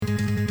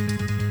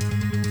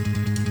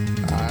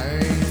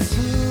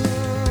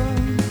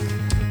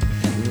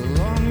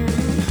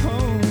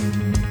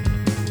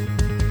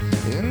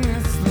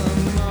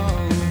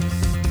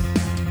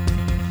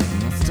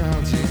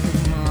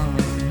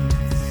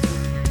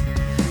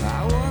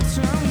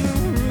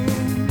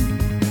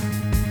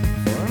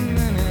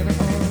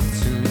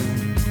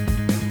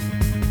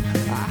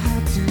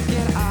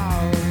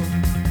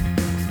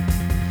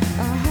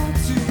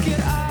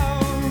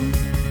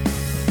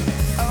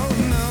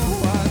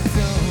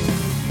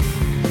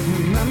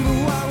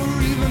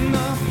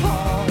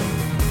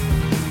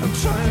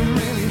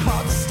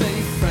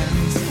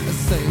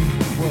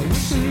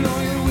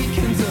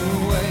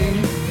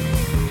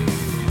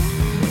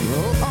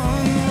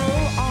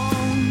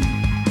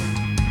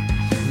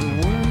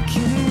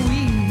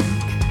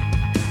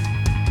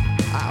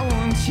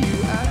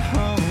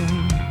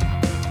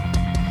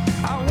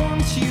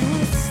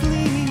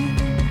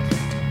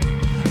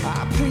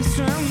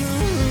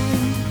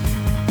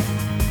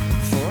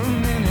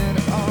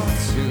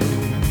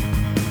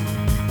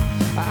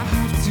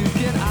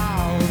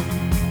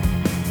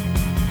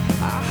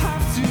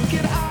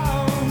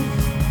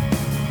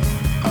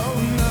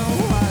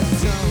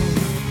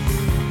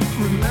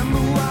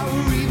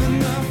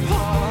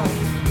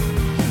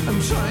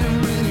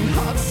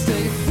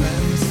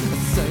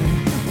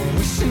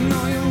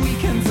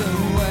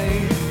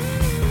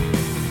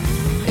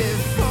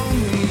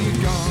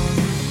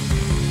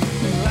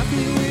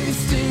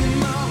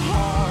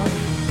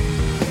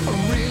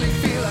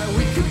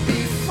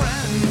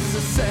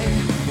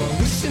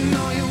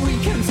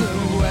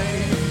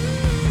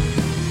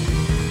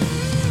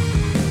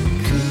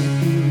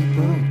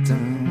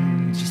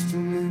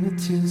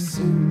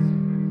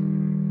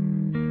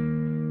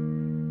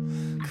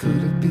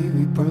it be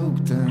we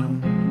broke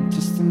down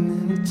just a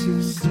minute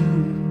too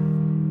soon?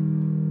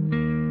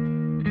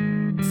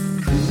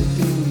 Could it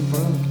be we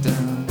broke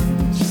down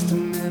just a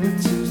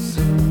minute too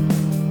soon?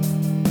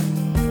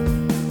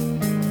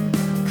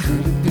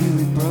 Could it be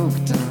we broke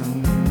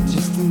down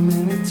just a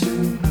minute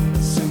too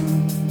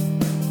soon?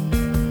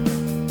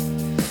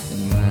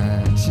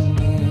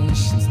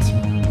 Imagination's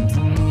turned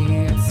to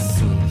me, it's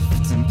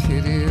swift and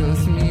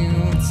pitiless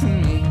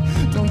mutiny.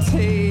 Don't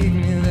take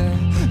me there,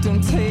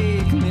 don't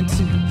take me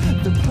to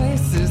the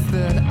places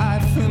that I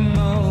fear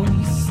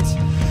most.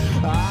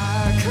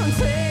 I can't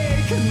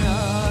take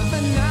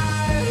another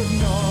night of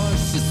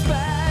nauseous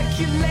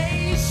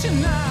speculation.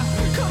 I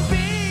can't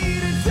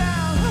beat it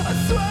down, I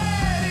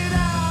sweat it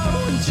out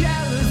when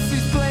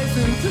jealousy's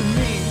blazing through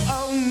me.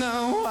 Oh no,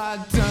 I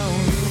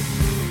don't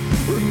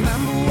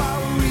remember why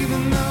we're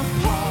even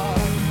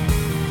apart.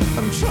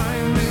 I'm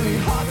trying really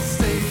hard to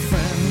stay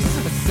friends.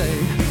 I say,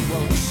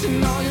 well,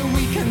 wishing all your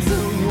weekends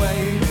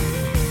away.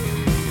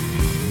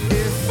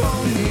 If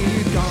only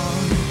you'd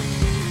gone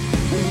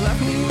and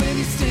left me with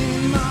you sting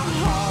in my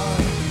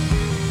heart.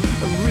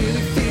 I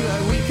really feel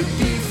like we could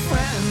be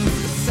friends.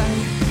 I say,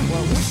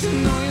 well,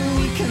 wishing all your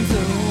weekends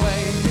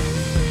away.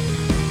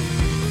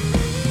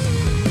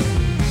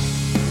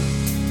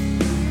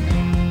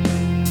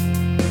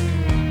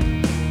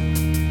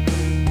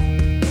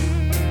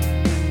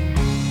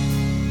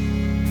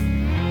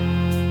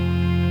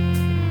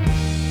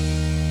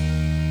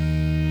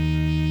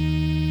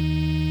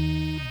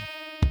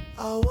 I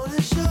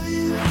wanna show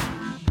you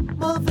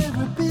my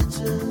favorite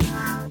pictures.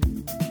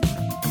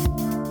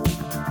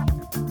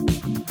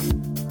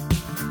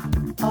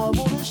 I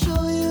wanna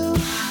show you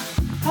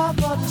how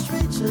far this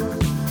reaches.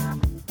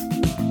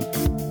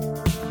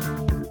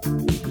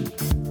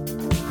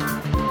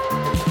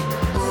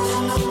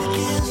 Loosen up the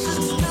gears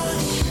just a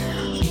touch.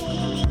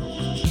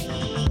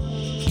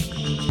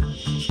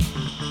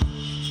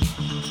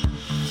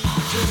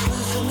 Just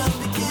loosen up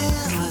the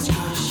gears, let's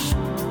crush.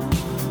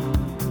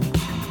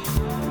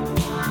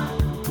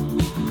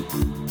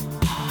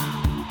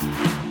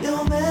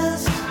 You'll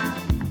miss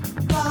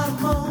fine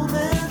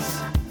moments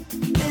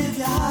if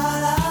you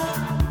hide out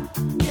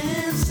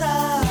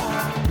inside.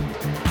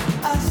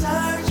 I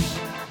search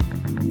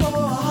for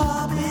a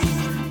hobby,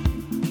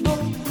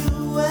 hope you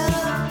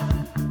will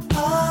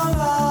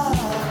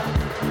arrive.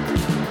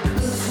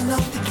 Loosen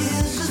up the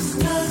gears just a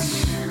touch.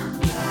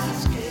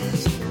 Last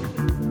kiss.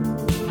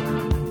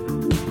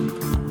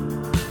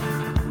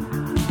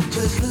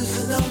 Just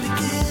loosen up the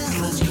gears,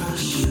 let's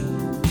crush.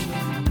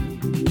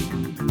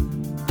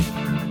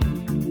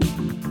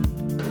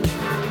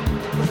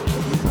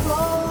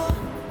 For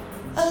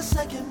a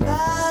second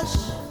bash,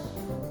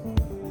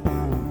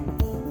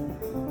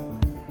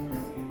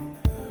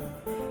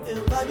 it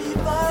might be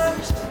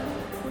first,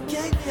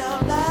 kick me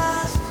out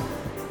last.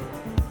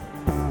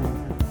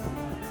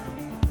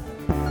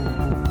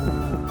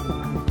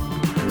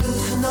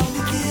 Loosen up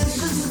the gears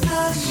just a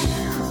touch.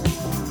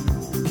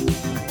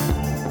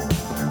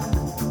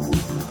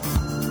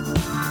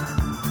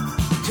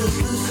 Just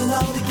loosen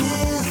up the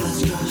gears,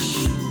 let's rush.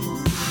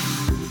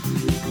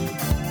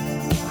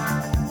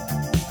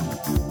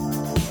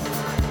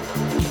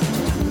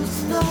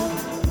 Loosen up.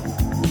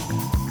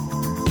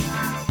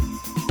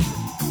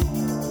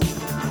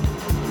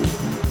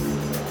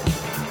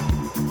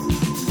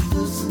 Just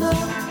loosen up.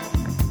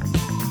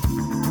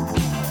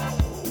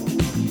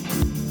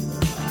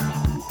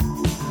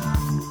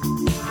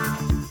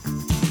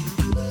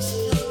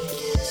 Loosen up the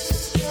gears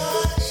just a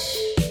touch.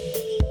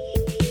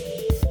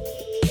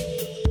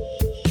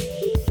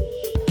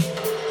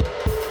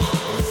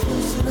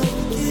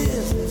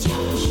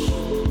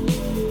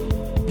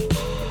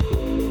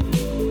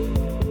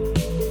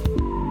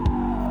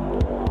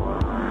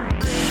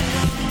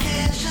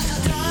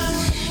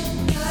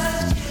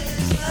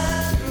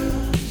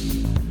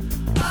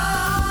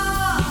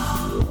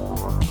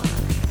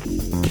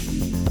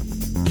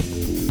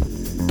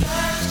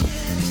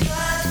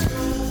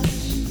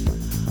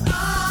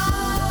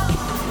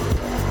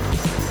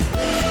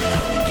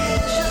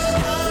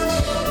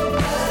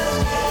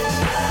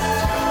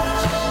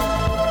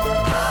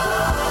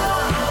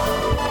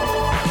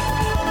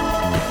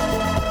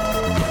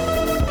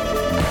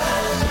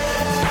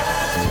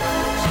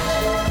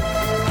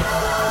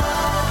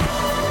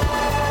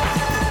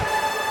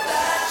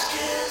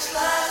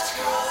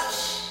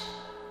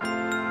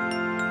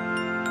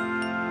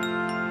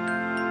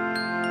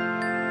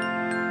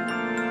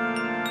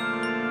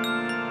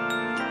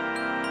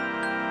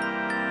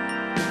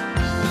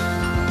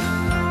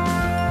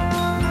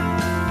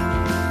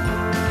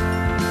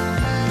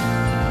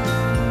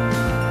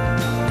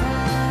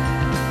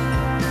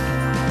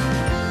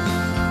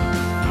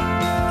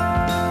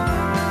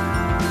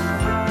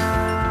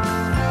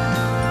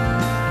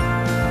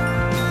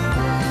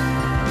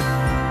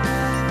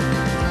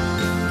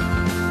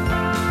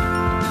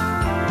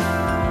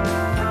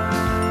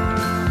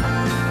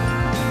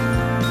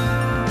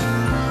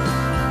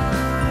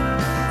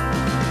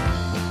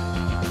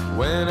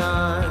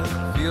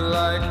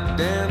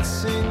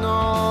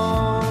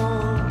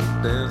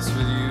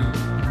 you.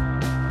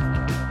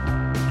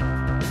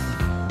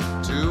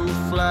 Two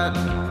flat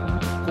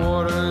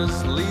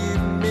quarters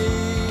lead me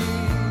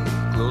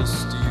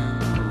close to you.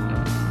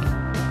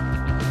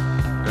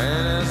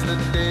 And as the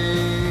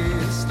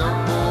days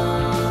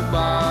stumble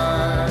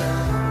by,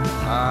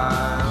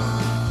 I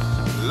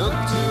look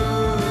to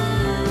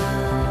you,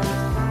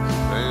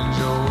 and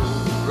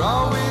you're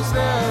always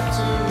there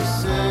to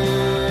say,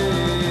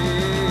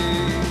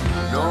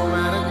 no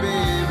matter,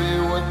 baby,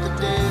 what the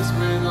days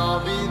bring, I'll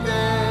be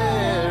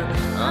there.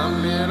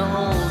 I'm here to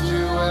hold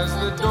you as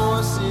the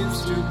door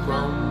seems to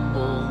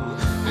crumble,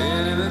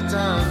 and in the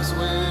times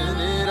when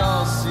it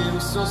all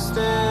seems so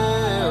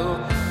stale,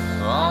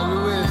 I'll be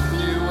with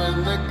you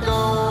when the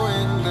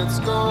going gets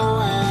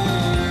going.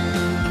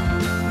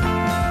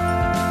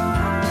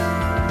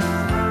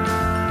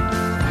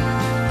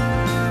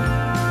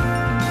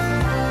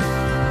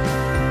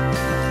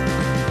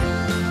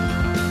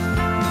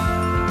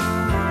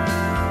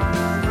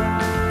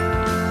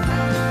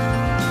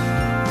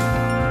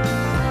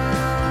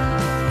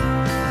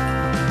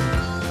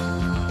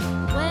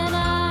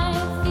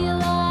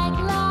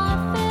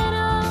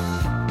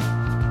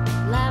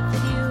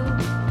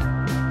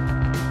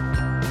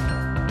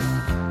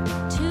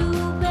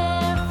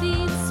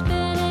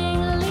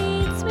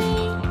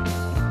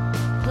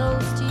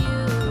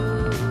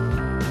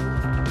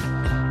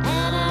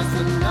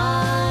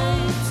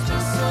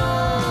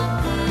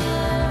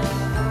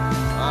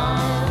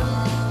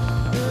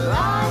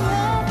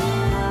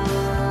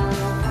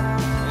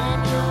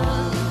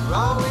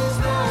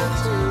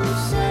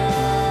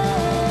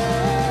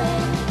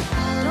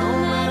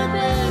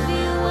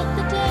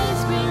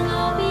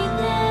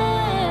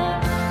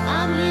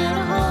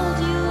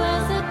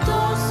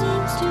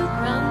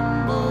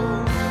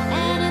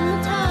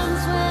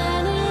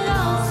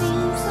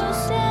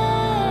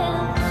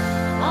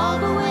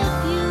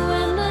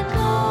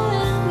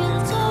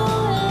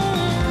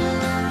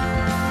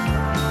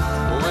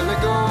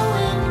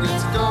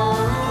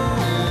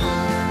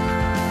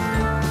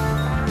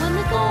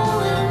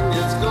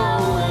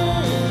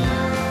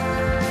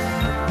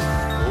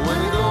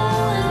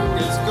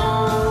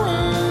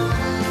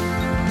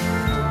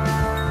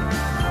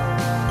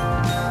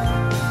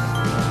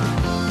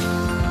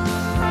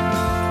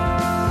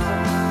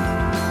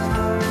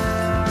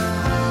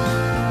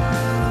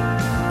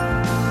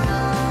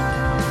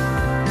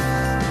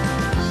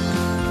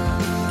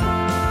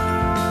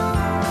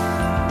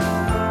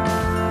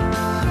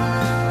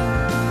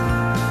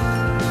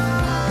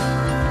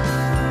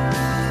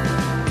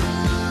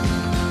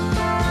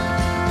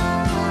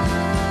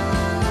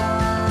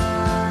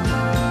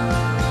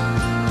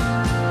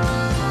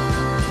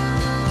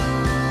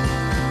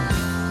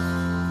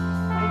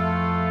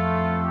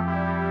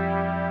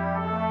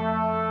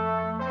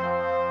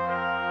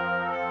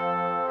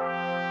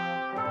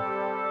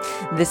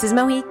 This is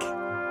Mohique.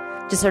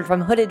 Just heard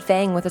from Hooded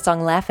Fang with the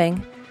song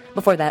Laughing.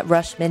 Before that,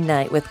 Rush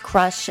Midnight with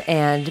Crush,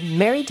 and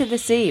Married to the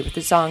Sea with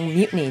the song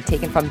Mutiny,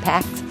 taken from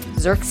Pact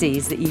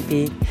Xerxes, the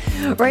EP.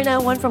 Right now,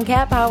 one from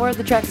Cat Power.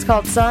 The track's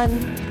called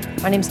Sun.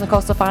 My name's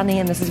Nicole Stefani,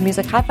 and this is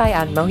Music Hi-Fi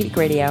on Mohique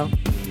Radio.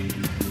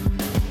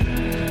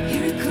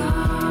 Here it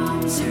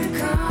comes, here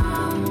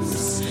comes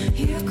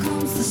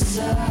the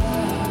sun.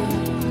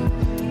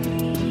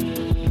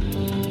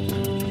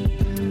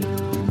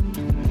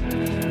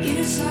 It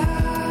is high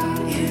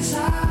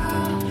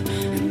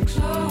and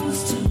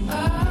close to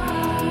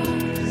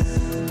us.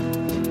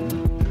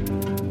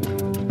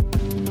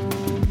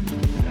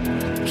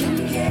 Can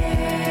you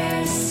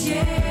guess?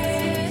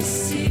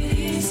 Yes, it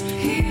is.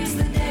 Here's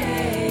the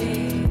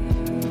day.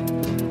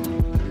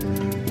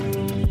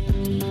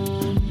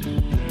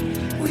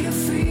 We are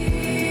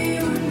free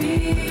when we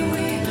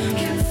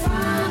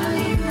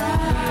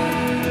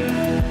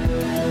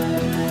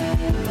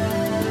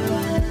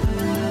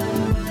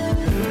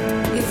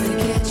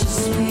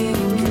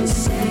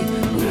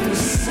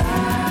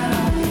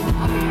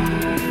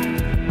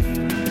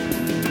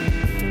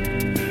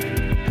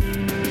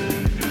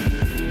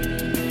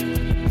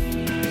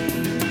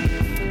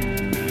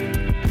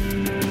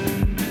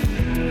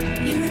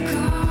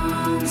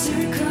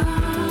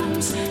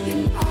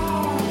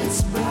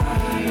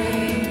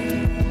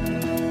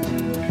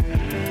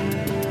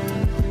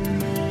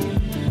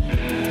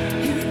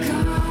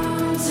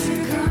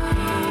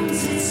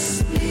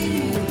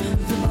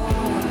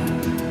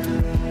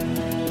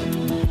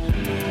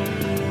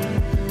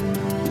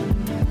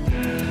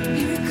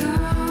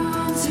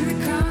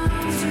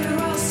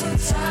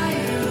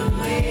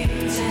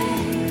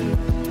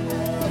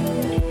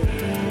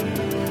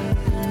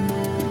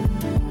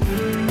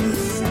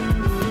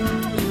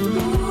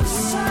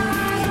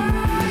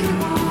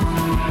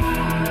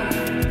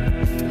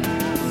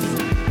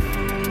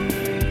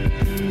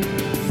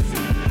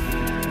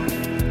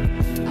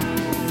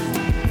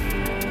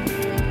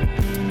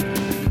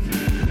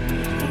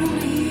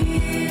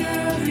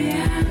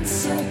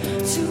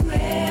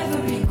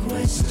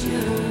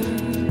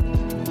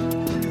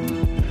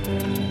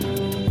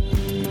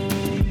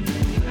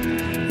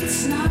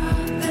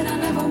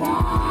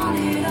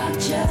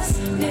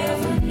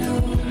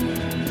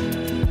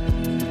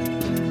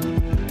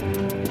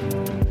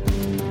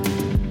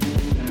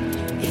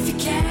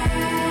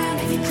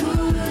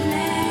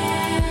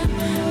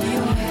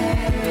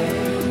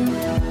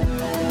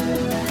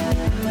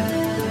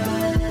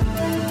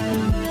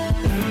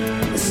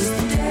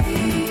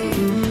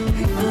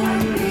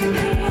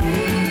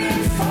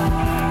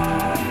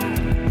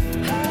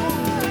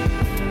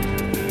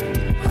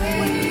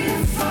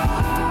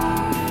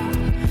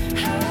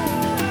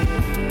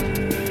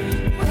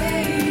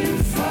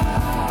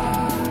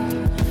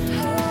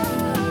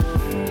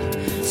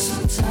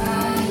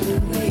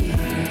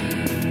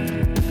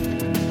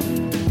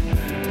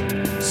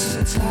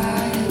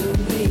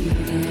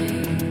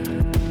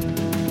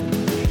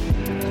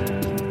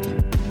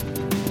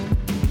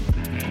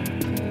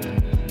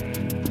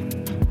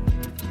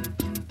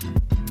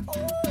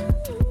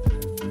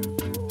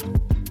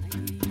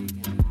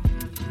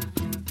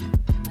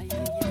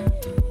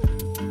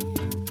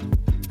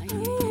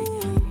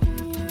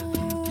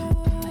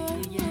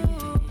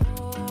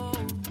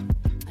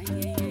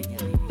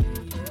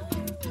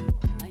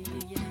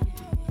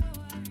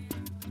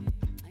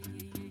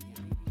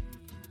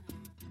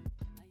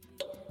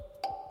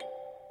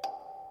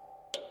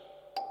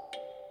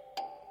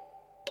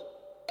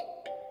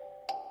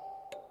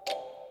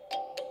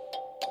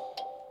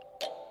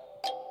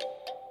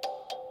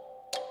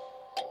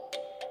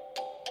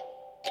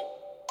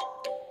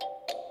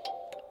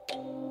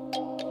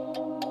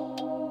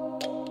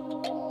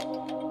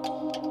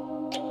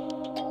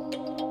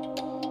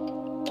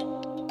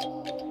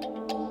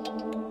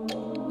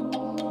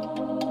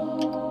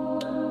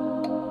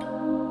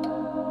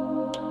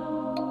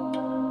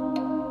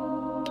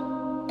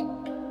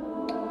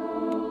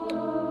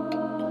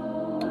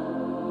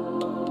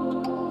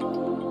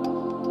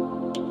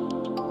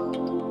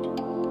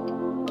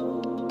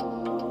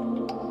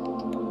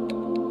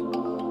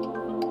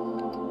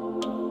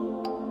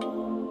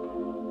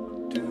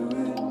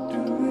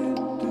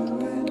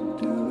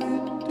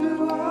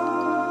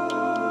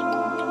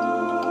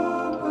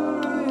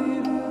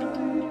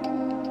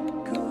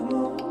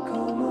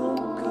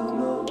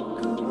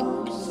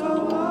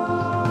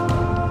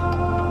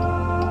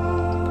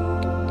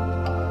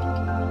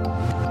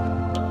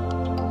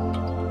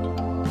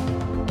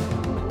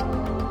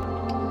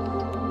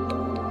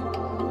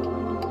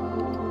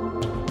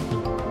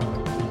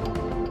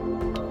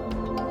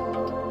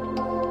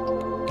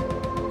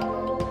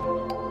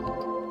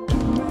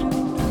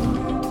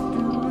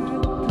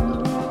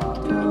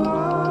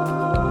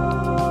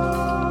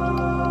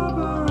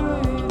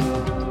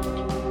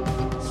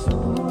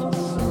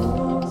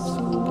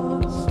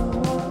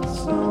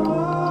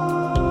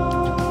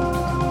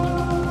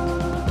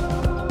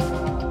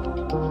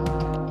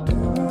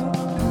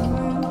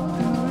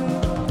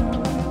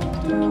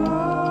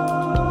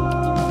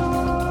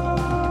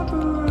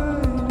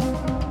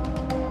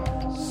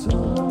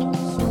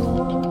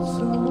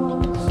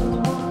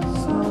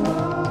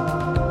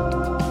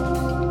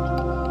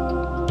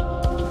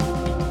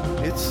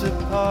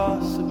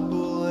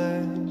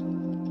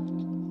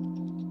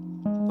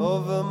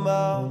over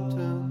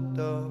mountain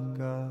dog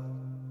out.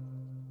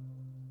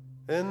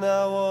 And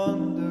I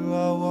wonder,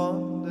 I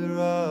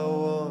wonder, I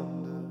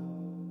wonder.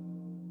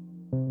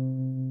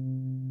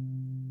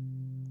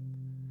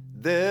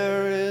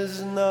 There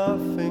is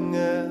nothing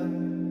else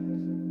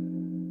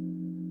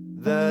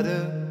that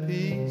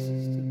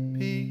appeases to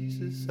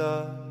pieces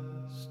I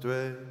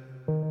stray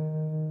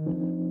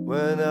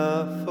when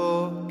I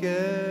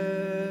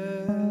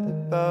forget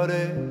about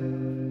it.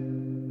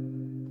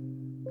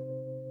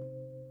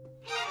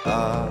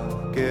 I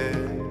get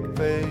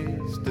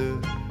faced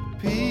to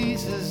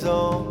pieces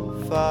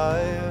on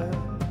fire,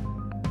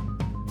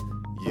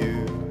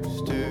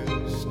 used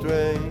to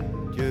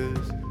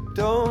strangers.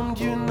 Don't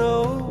you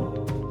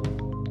know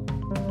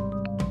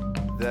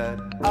that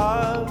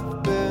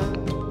I've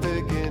been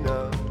picking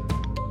up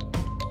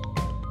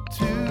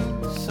to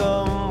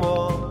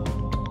someone?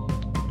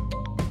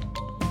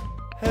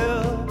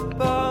 Help,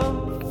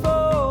 I'm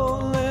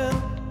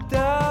falling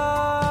down.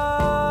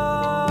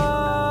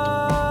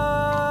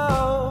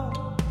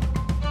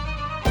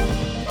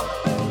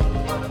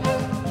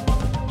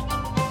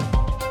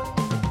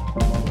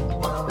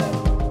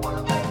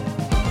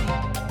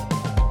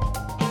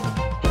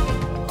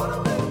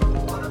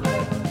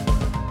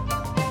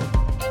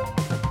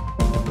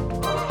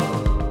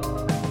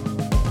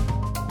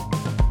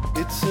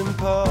 It's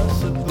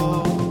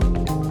impossible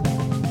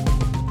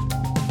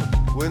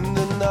when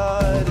the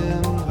night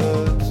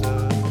inverts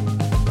us.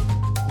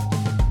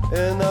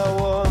 And I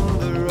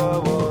wonder, I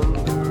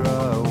wonder,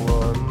 I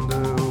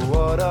wonder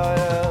what I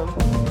am.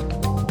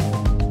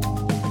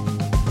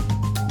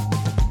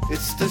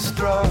 It's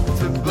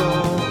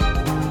destructible,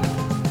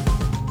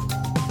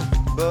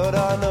 but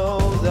I know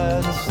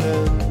that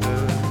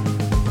center.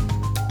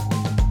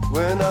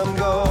 When I'm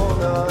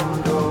gone,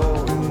 I'm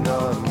going,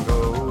 I'm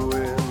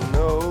going,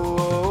 oh,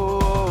 oh,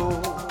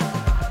 oh.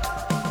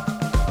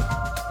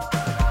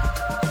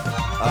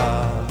 I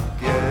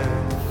get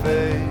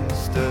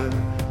faced to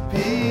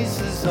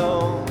pieces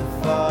on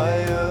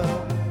fire,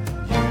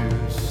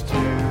 used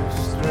to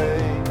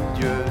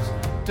strangers.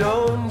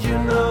 Don't you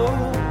know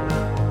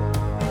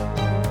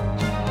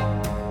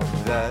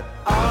that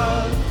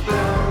I've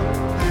been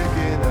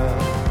picking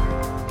up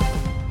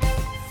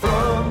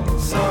from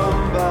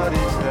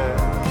somebody's head?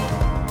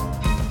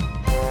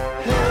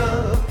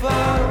 Help,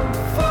 I'm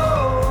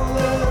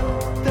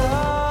falling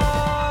down.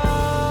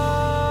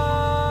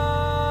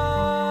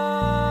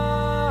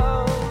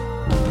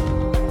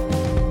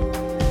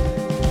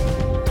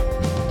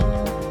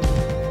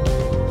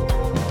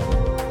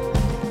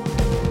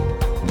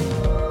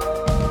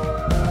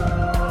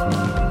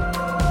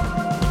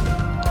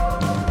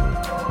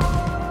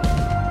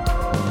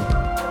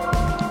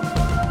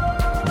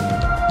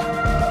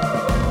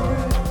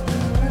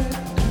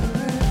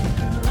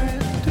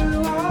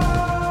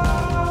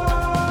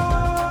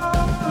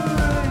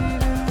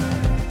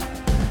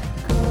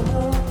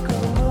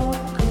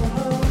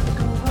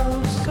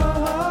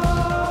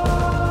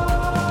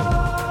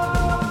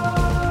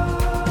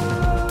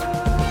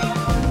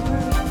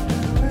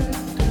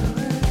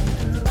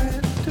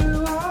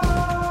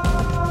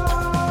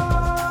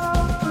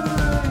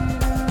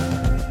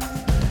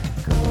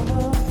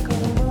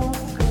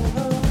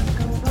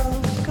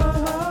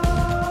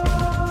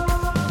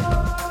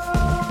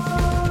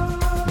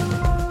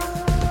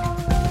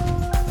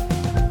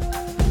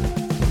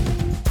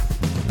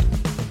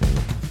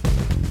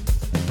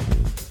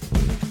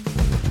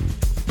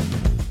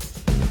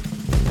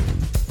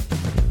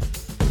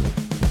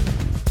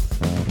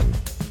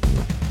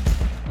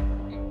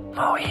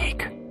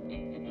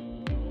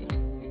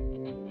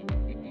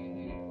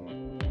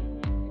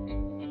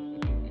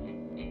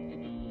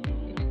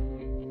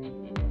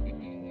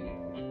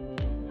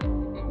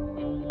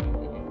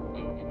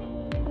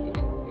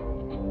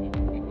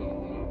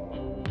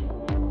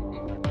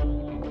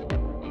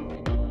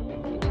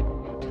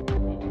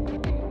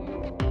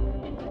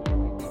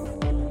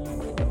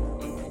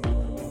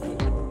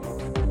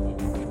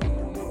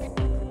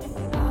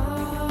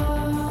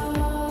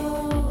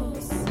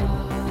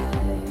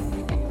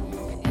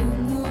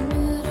 In the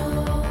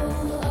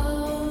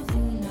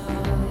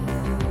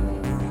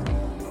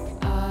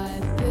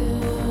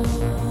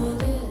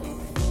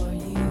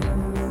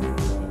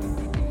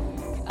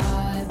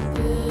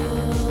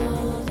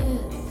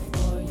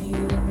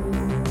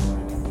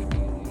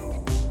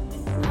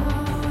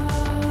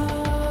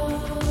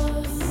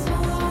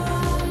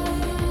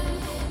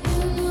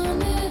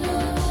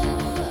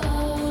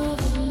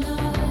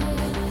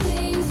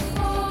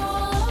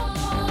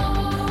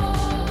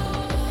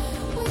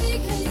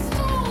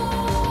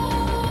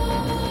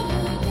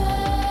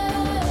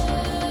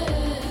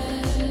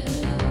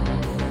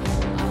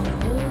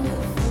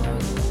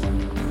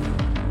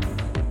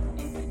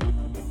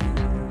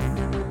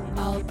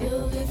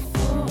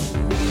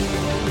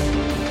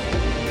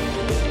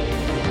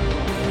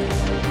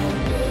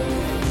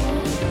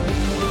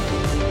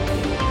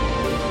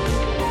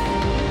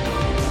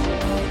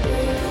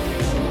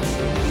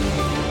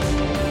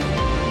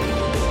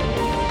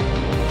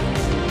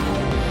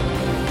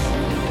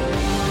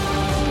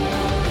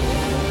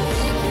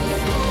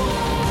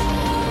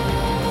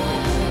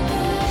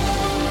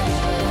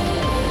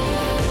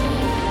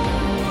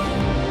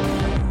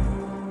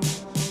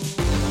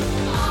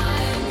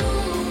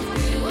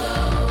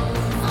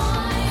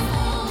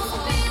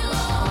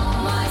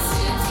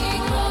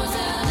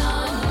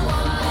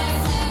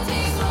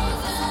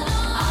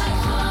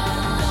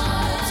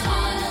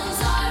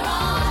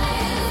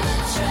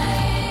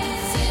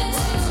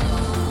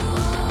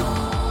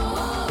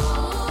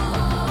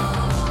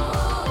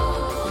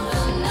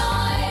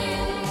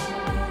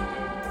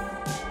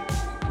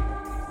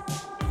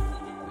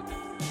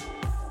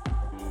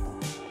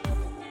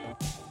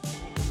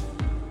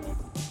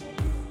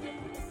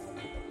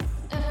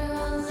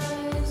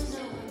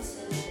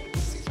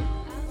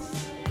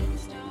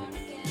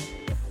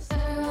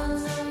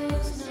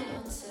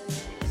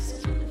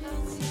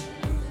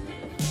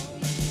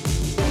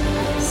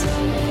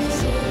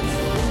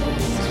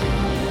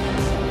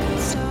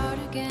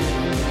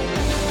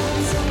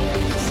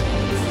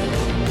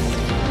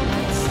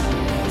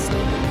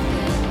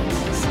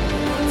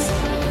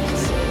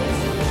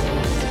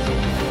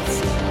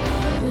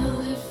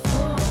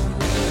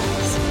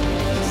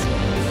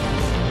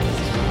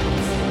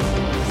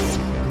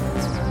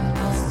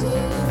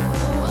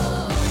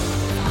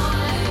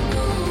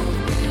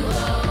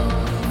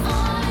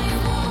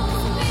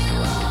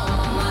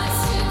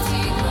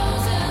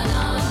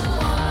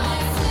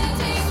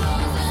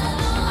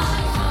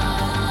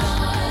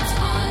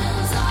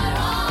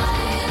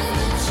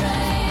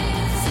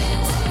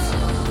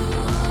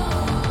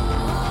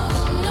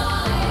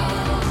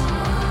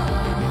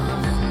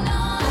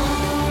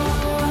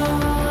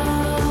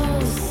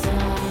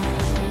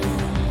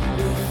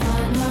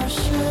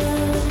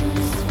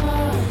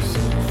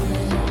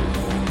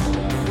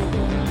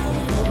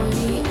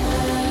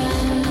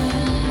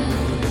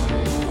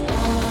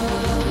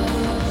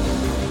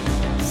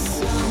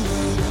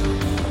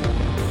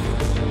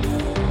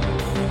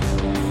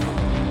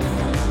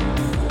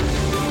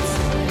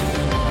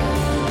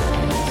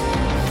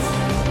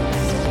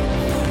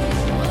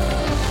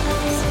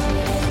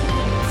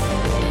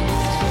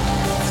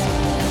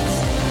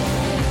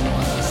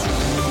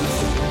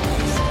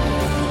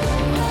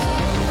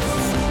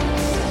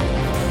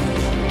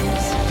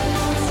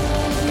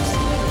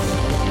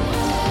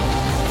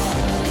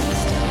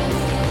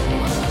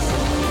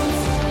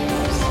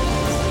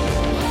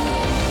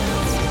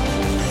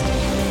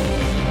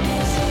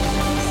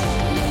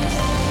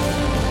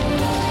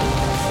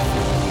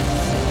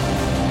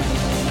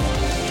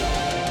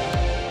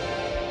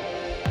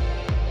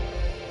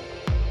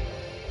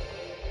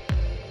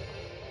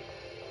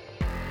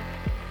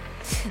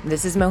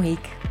This is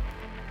Mohique.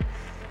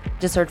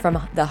 Just heard from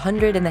The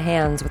 100 in the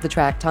Hands with the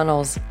track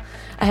Tunnels.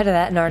 Ahead of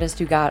that, an artist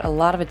who got a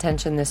lot of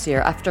attention this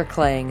year,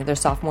 Efterklang, their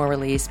sophomore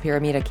release,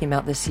 Pyramida, came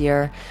out this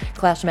year.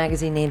 Clash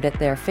magazine named it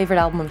their favorite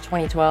album of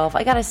 2012.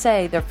 I gotta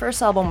say, their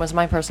first album was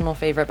my personal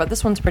favorite, but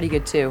this one's pretty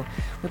good too.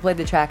 We played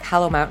the track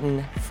Hollow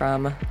Mountain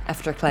from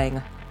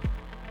Efterklang.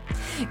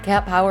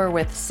 Cat Power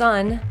with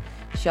Sun.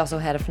 She also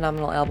had a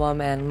phenomenal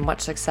album and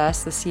much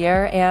success this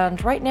year.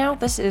 And right now,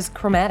 this is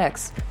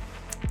Chromatics.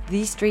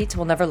 These streets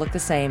will never look the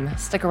same.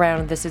 Stick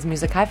around. This is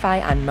Music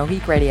Hi-Fi on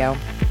Mohique Radio.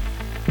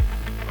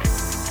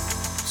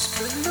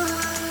 Spend my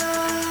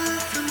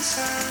life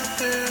inside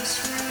this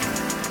room.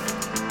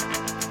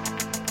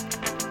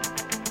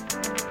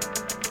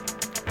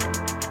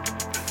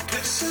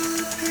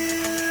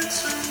 Disappear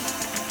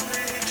tomorrow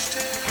each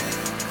day.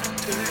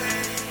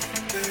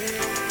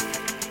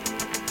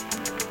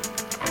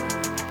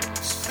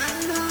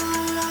 Spend my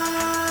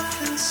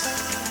life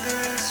inside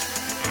this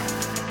room.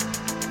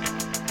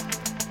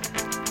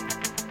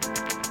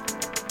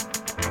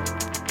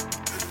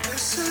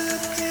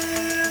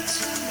 Disappear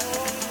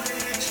tomorrow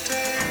each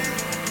day.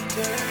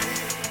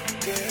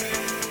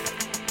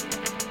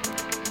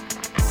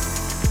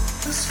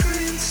 The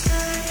screens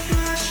stay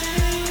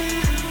flashing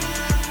in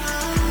my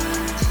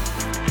mind.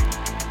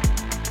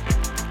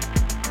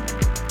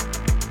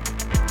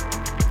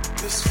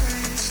 The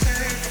screens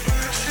stay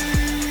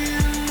flashing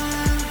in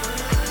my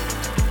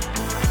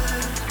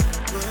mind.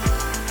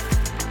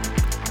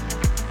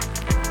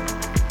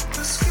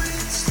 The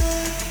screens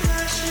stay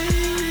flashing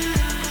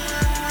in my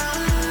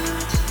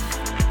mind.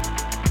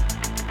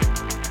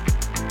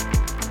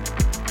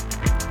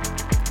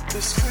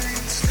 The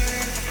screens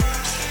stay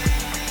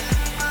flashing in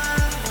my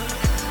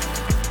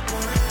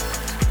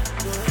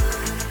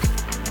mind.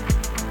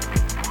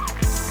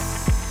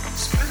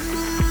 Spend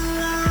my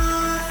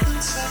life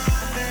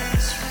inside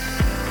this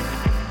room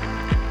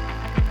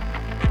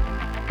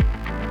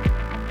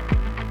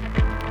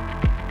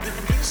and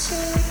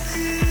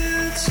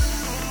disappear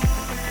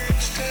tomorrow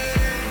each day.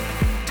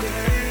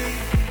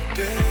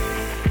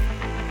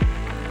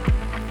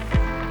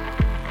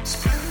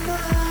 Spend my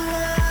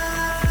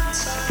life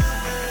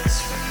inside this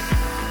room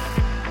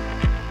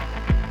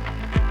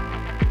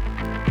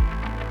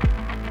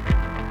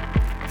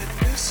and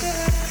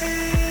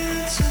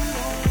disappear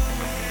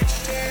tomorrow each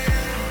day.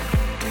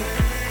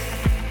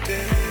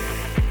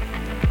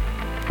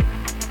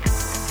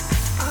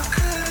 I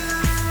couldn't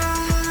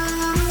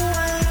run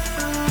away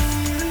from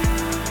you.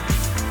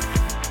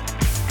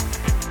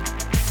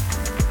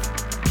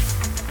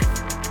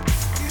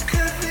 You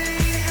kept me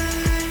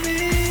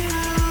hanging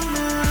on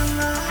my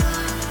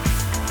line.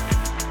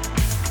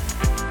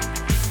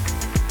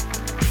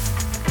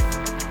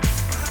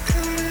 I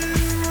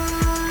couldn't run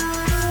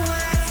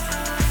away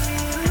from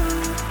you.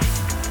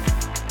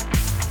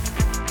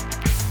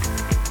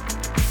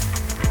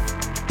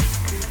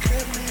 You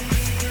kept me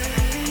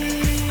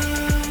hanging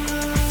on my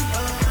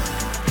line.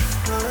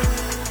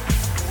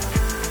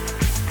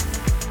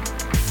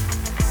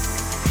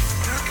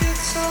 I get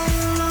so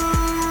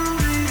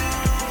lonely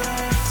all the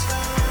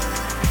time.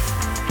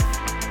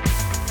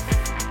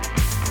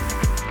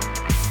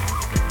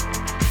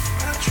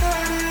 I try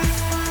to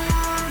find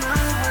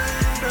my way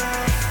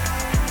back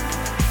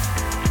home.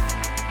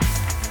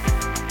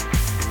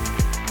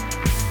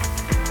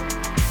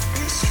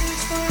 These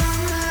streets will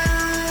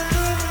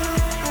never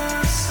look the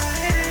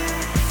same.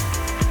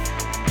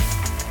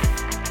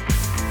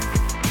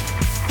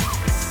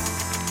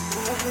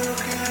 A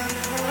broken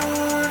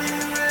heart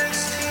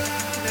erased your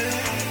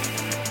name.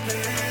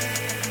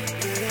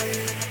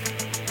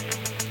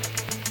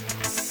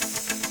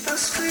 The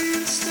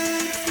screens stay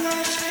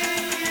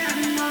flashing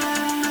in my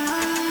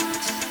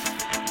mind.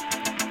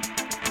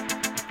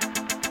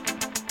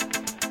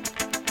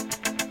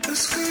 The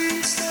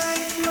screens stay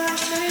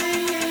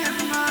flashing in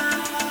my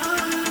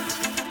mind.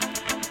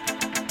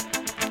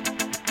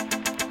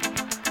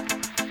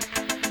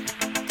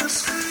 The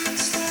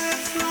screens stay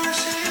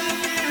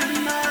flashing in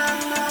my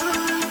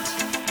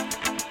mind.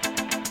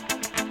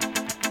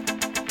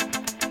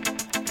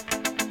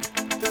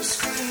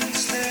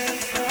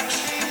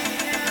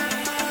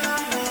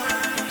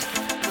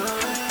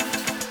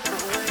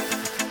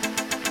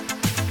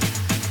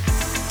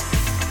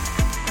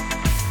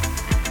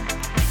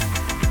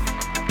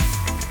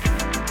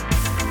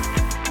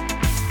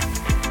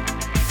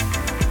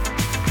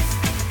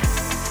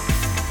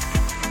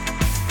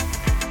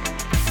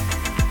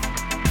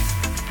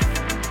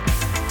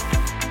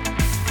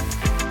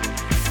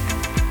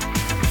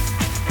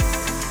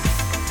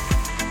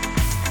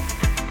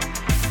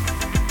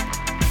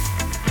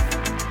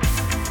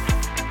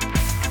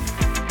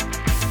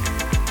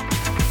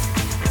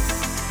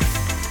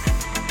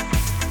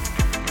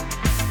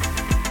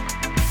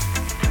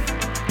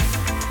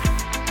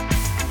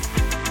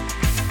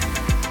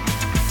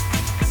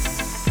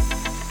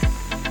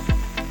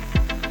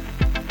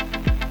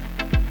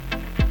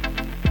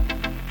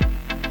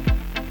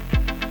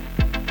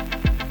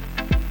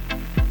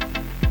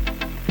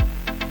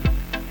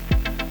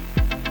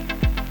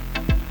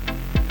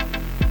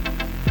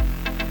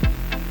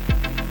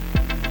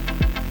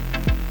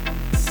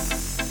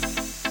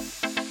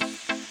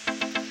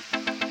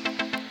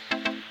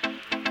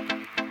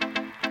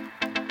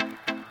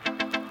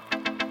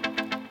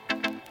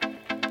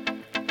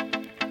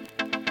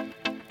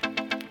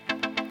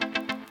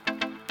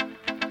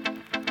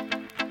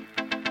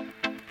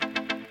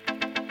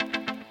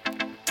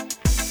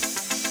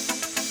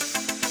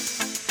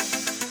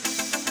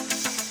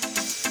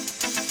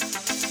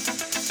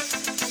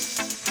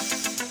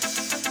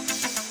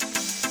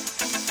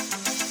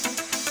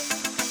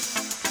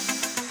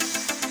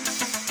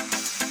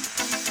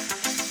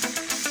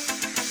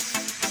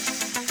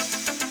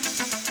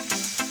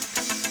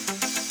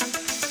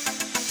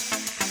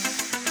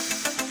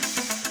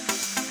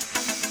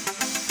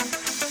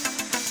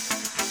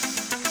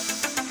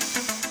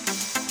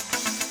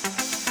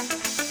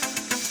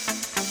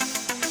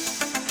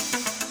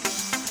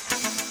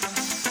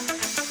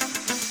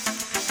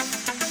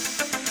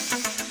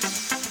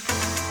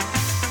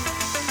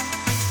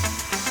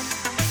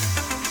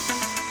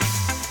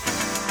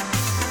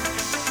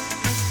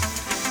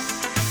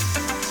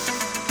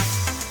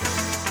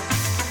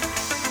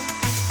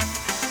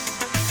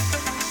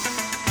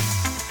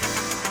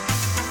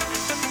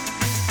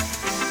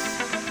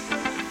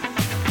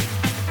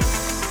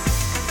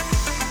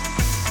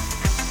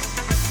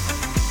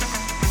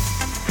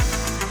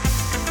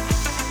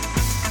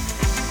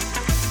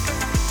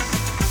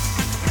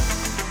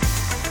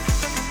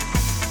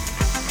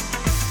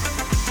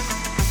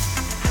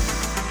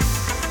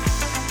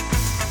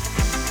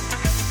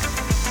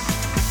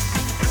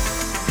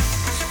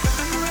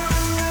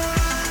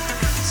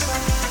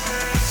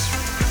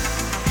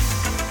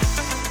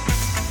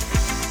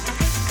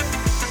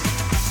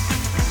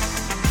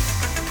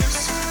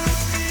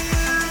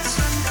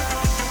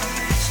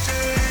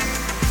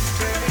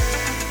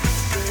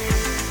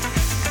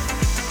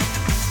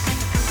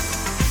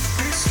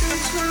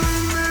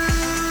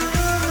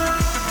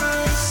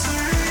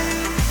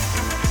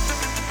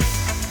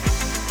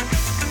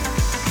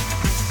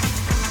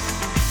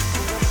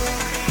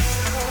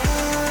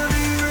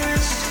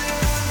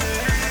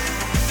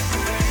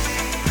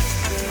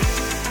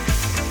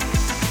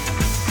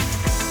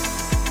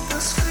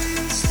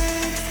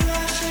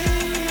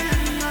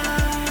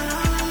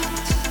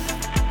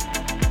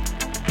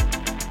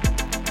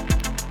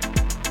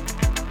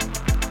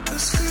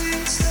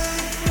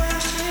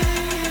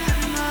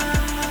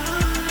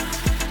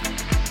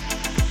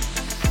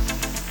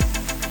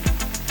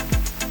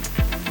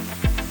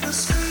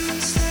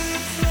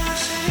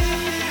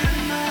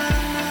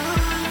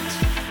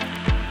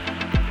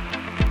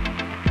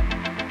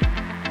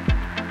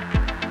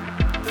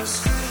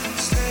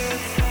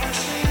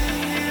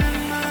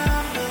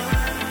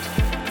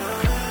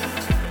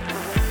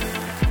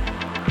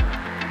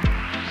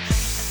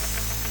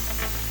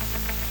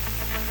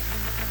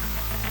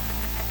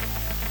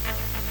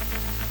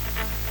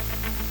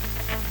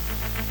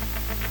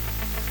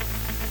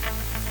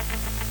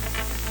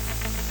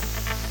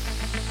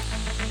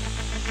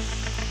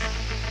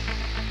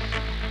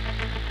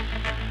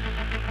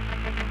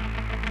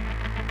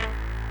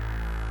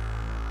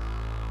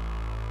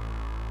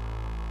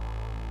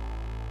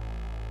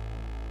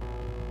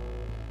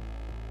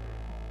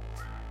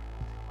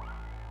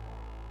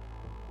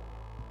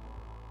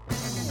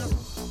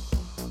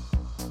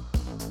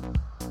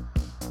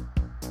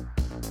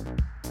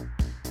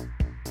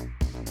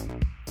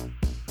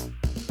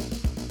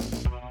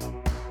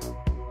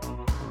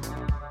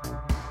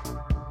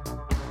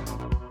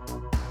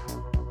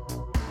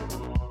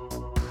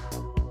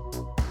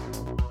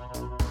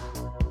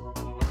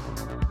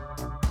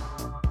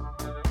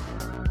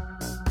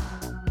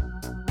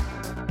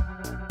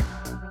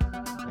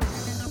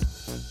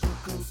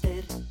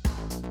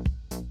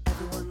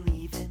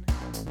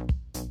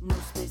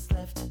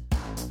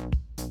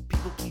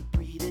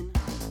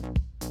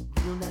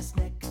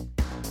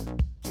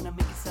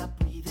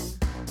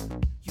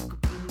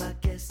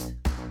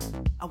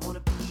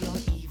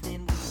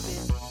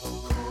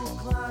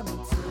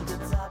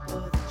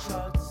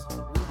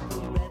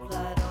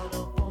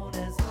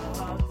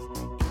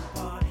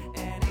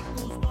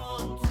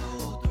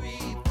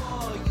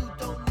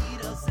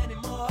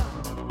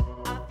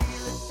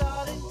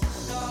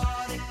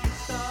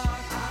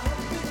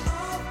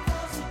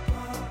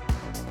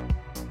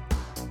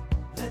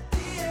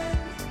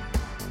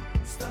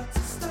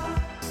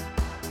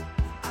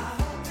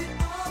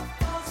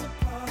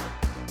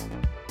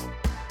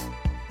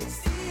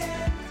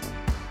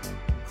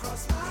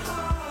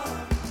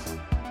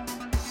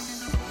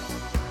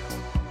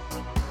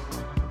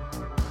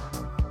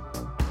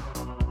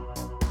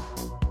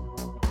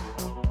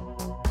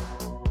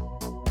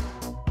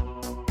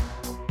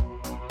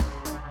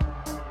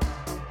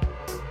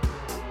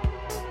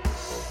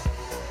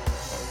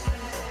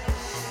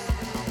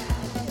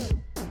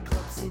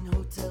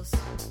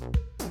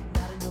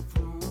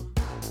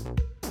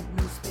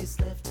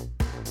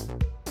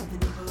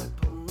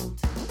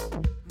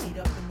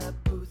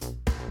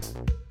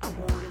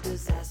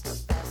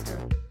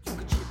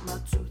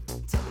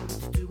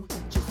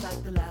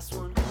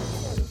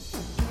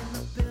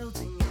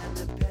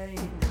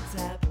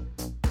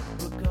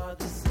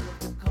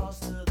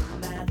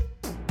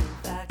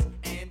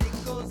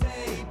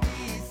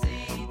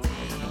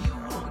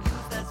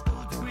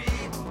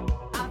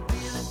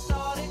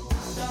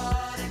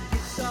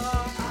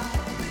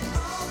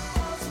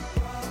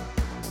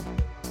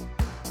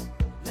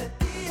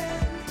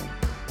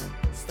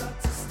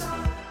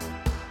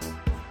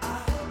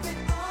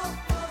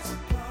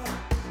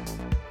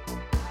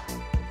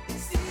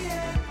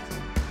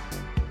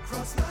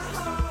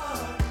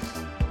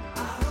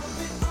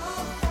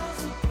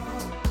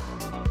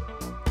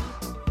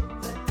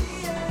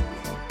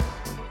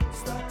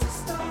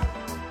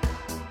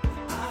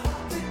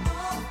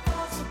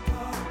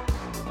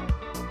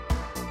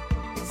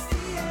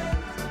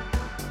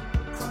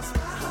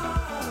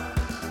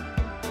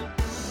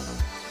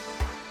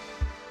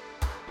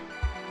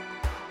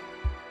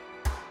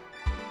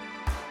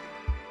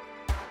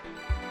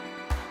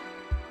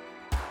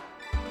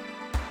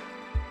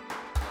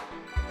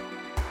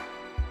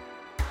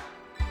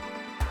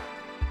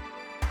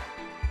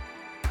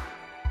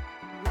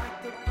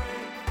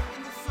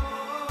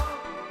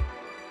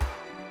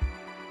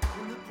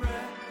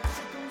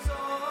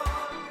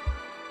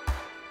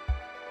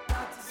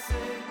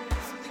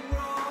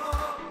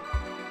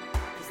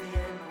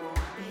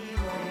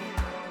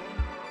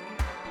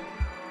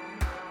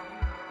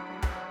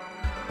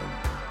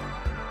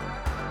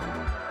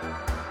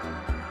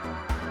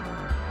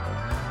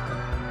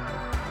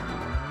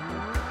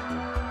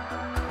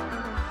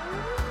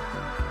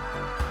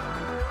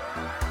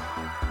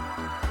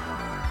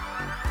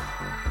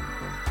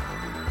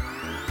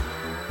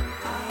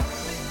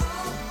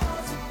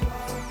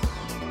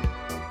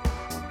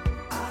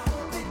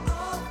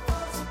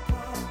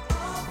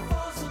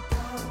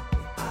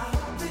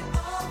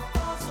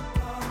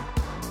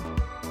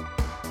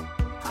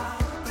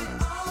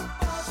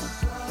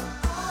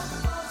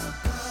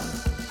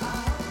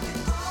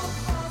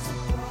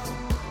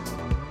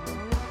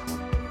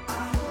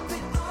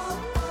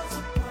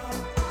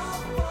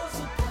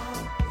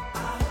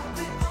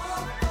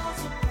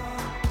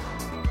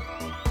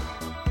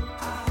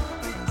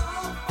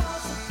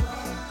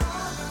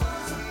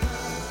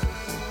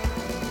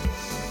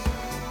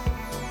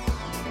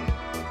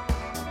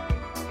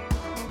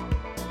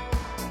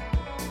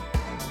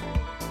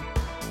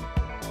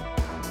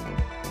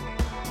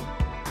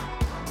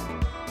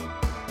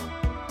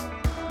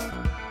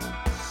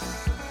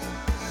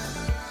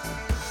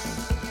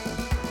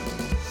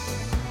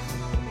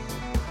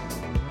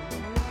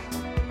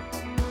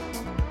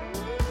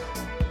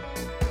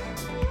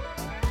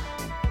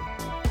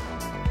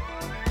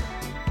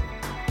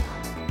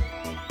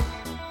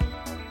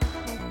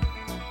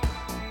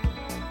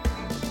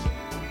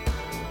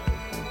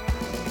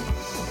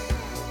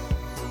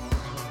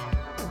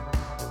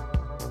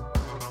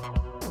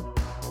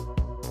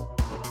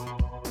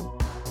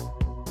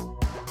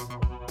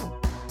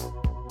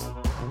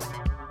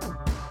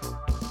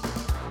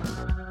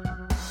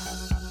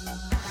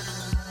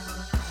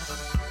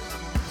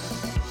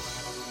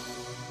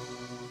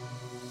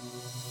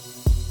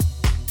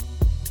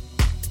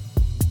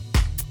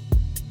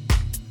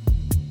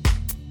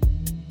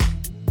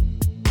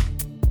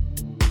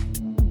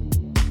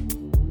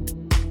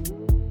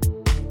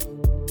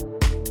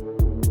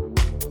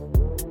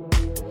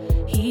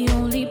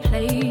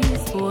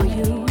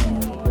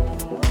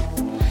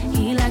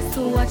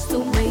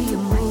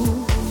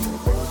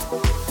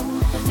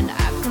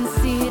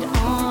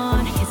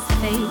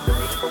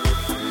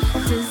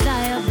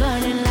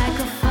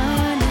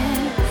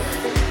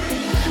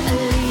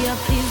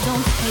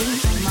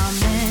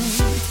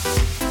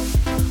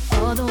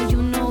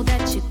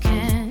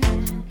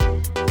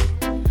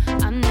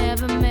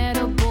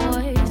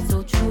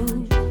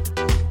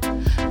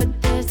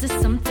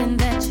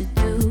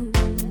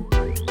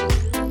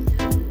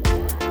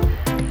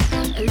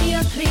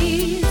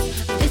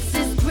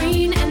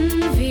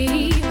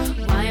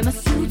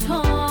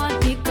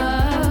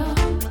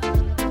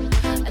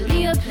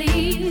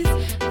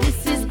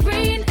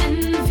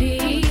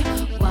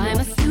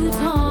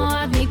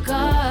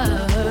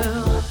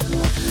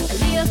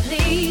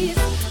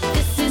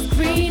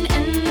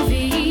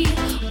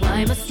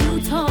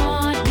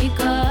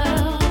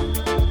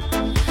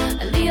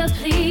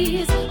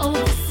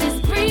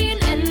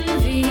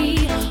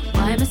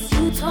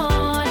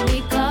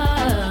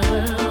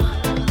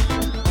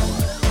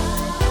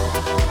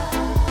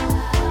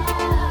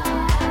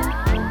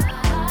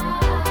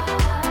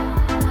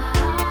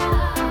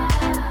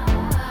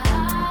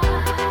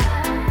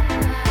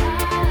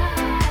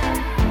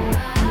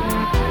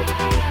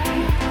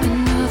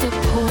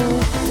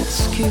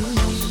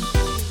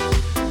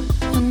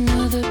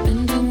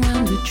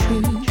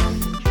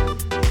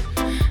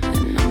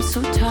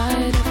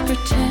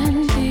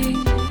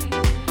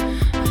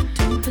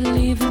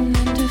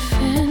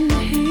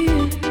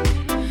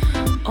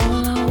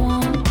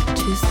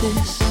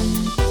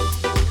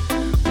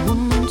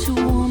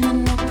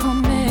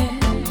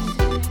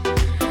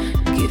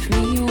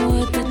 me your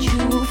word that you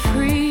will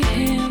free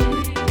him.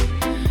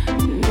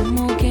 No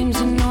more games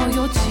and all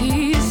your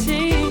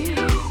teasing.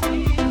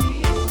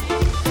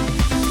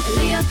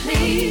 Leah,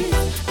 please,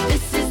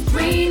 this is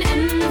green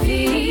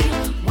envy.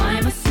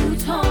 Why must you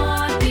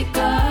taunt me,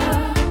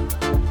 girl?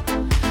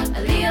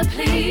 Leah,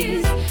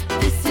 please,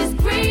 this is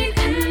green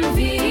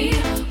envy.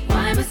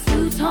 Why must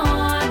you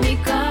taunt me,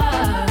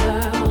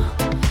 girl?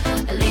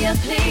 Leah,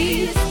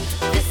 please,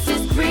 this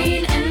is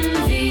green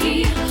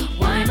envy.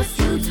 Why must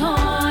you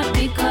taunt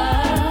me,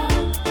 girl?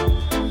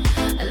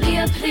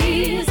 Leah,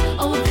 please,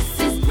 oh, this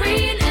is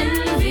green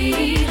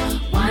envy.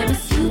 Why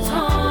must you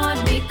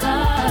taunt me, girl?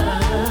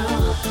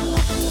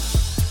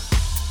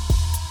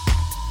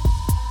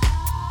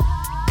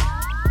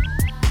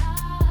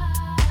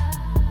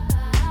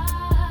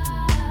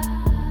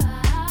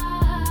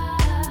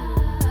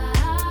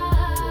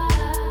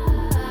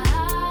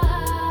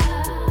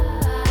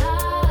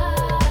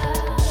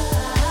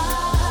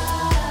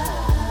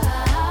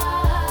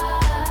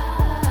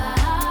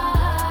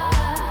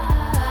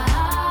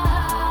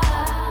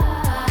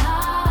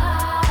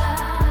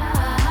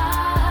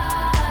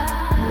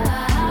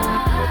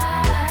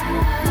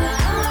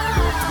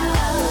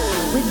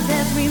 With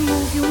every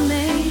move you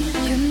make,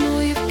 you know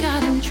you've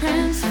got him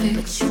transfixed.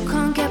 But you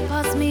can't get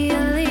past me,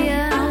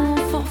 Aaliyah. I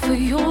won't fall for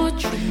your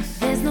tricks.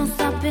 There's no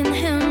stopping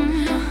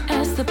him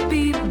as the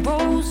beat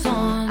rolls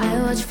on.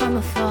 I watch from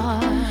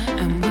afar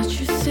and watch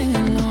you sing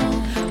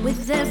along.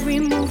 With every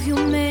move you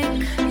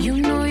make, you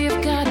know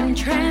you've got him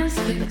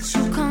transfixed. But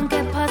you can't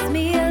get past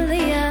me,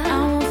 Aaliyah.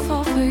 I won't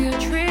fall for your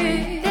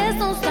tricks. There's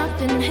no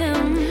stopping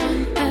him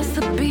as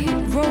the beat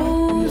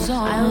rolls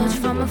on. I watch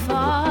from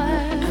afar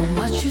and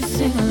watch you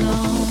sing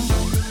along.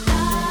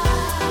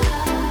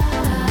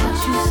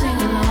 Watch you sing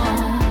along.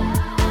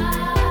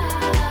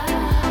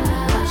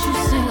 Watch you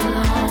sing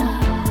along.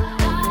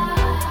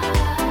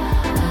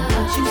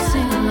 Watch you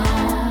sing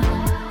along.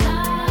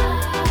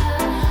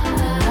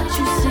 Watch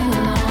you sing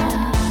along.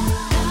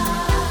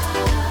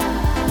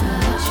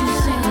 Watch you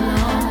sing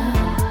along.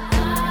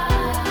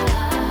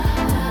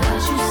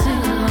 Watch you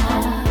sing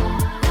along.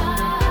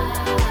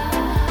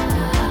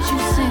 Watch you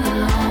sing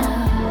along.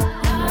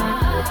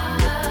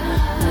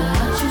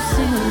 Watch you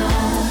sing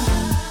along.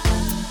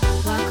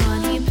 Why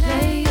can't he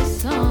play a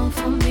song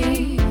for me?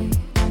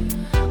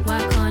 Why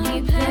can't he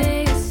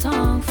play a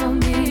song for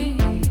me?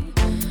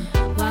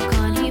 Why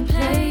can't he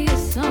play a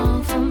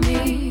song for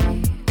me?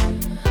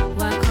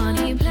 Why can't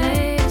he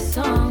play a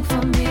song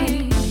for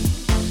me?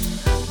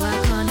 Why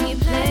can't he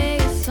play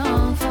a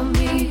song for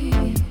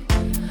me?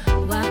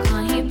 Why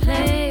can't he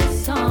play a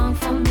song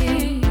for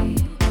me?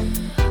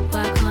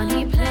 Why can't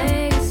he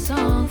play a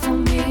song for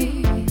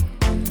me?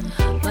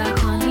 Why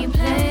can't he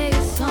play a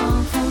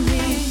song for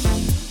me?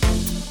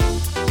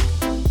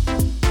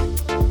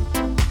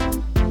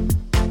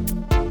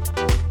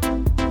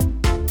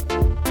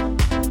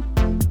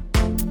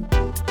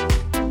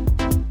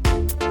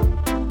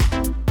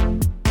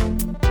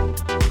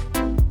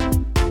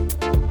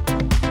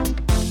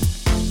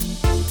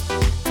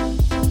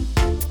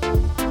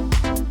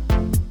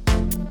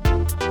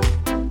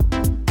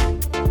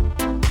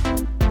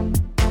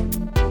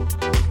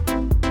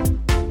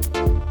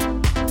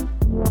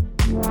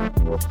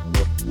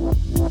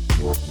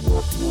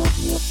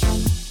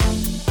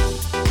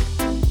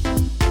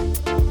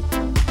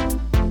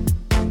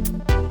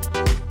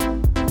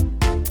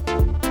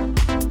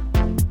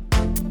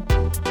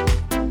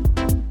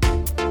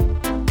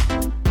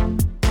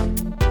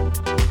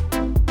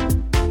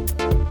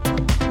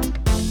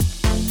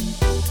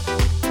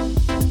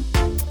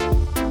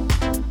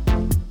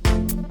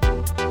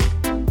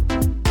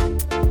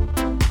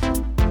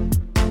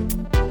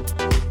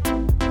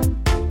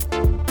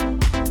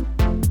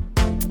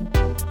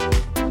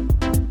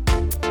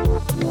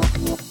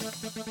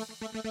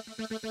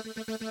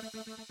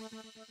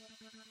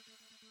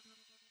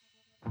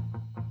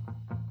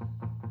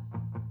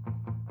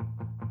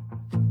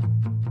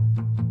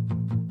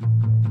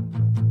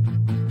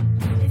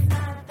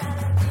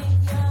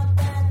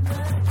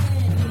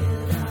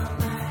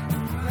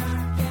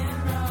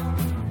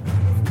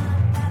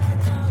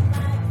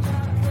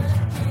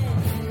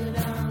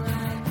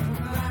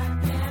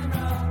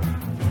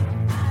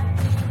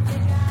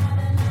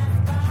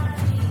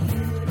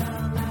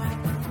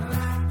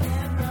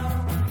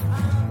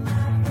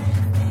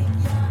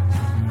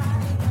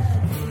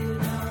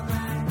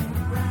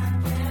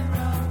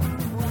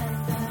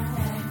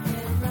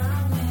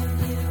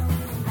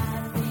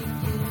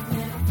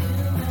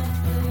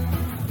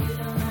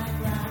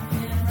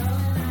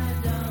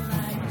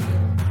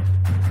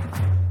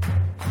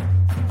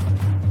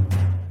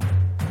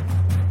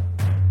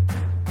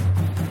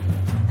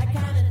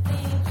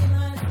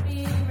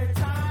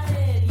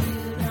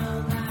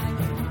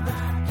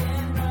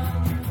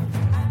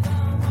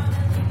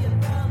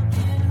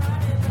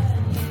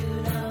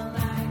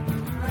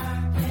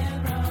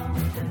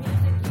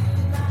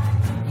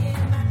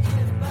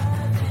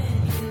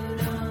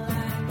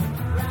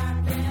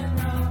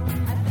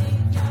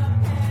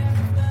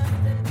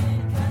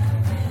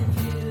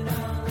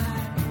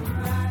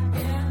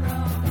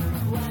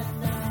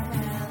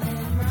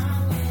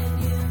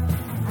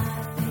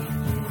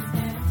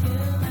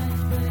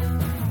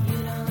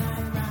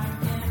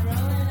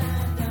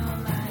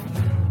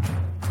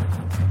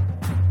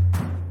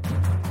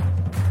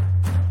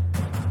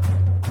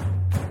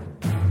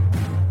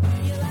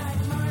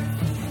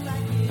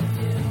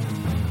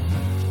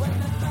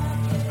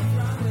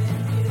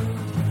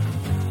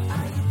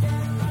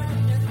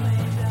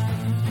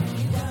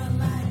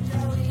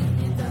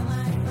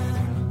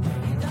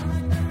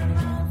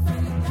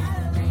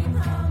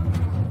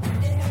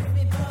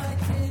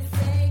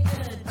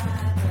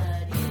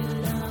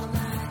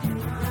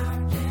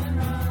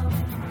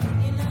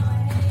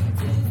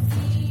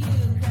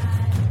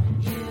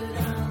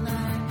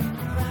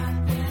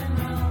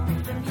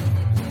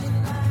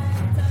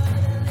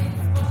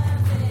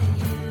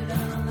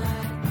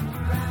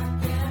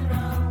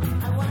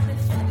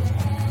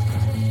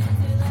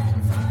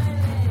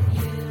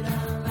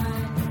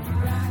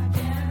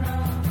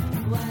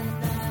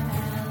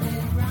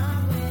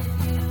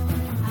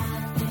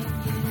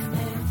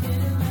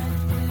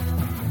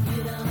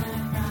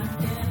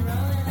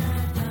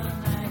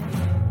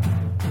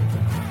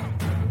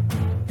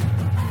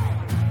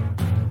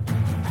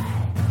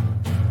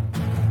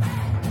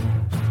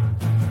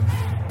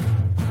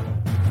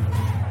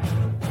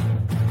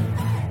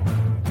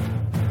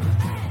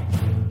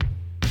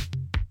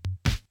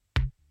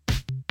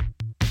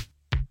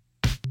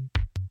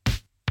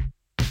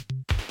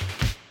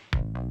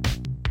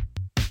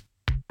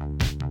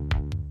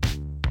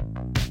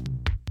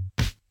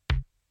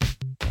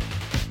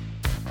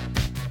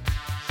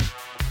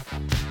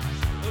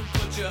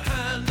 your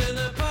hand in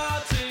a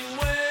parting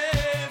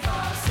wave.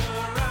 Pass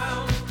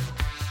around.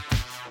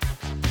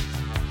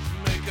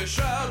 Make a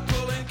shroud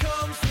pulling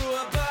comes through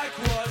a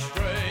backwash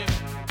frame.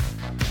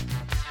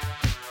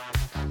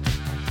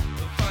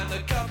 Find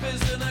the cup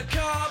is in a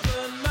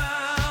carbon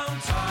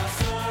mount. Pass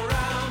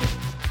around.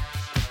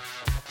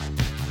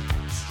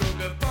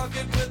 Stroke a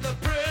pocket with the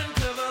print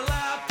of a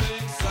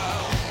laughing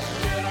sound.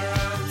 Get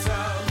around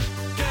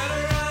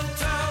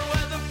town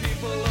where the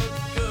people look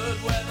good,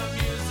 where the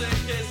music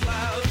is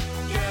loud.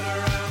 Get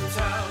around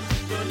town,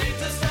 no need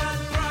to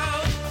stand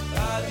proud.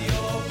 Add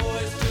your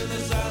voice to the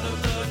sound of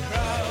the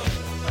crowd.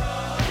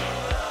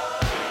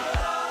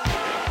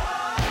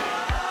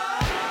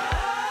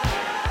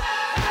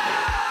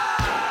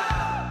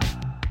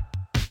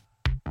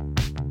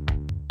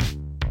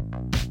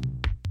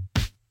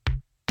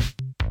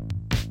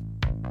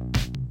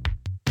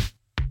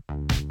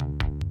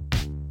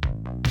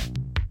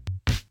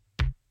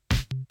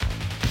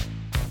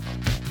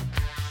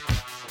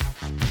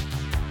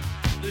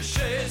 The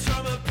shades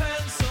from a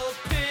pencil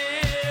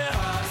pier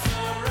pass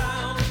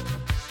around.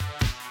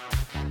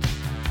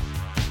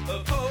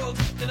 A fold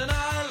in an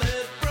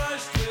eyelid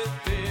brushed with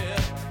beer.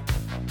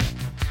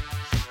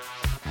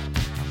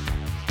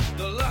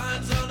 The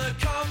lines on a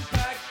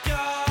compact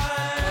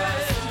guide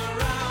pass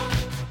around.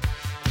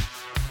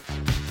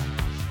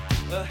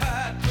 A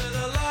hat with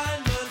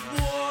alignment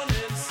worn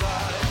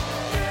inside.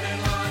 Get in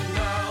line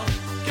now,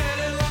 get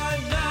in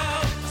line now.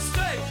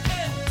 Stay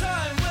in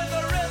time with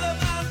the rhythm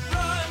and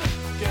rhyme.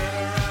 Get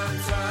around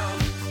town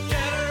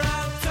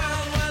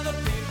where the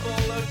people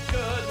look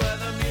good, where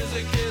the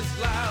music is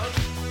loud.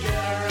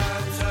 Get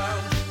around town,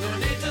 no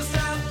need to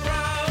stand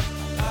proud.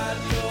 Add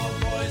your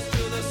voice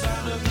to the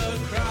sound of the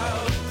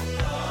crowd.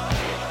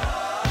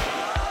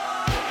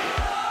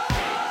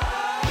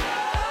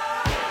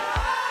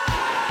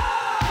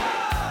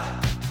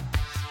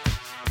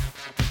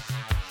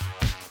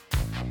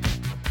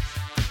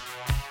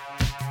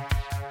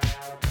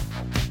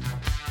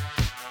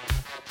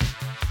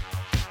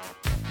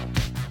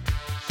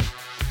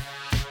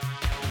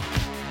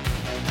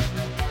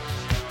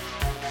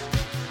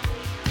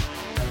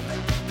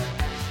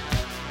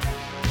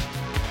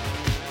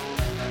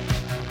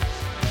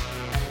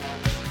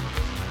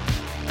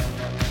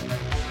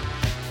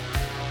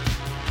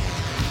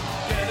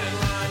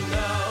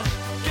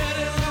 Get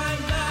in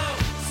line now,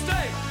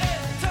 stay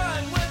in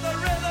time with the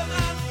rhythm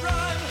and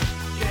rhyme.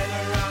 Get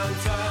around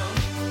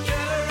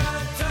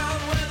town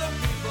where the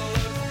people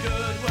look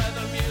good, where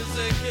the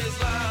music is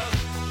loud.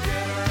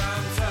 Get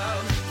around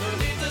town, no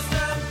need to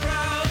stand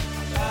proud.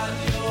 Add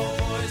your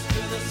voice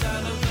to the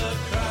sound of the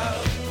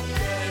crowd.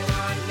 Get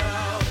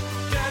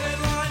in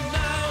line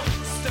now,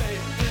 stay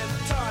in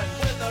time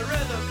with the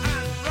rhythm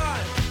and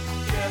rhyme.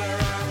 Get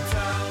around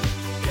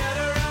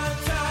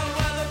town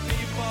where the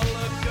people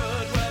look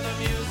good, where the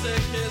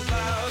music is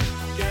loud.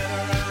 Get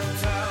around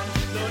town,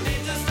 no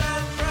need to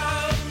stand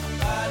proud.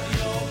 Add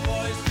your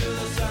voice to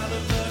the sound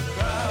of the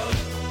crowd.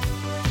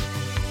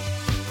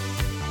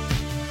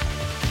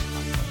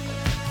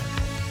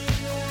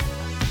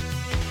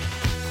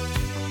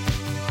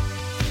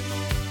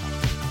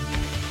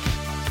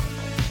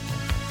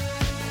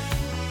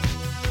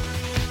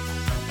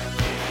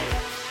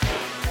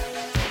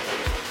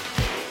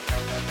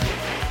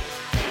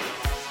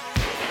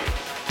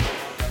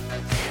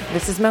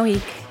 This is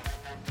Mohique.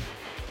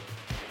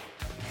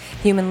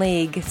 Human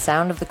League,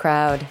 Sound of the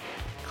Crowd.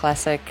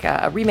 Classic.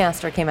 A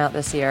remaster came out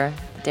this year.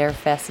 Dare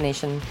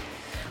Fascination.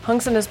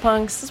 Hunks and His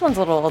Punks. This one's a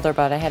little older,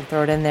 but I had to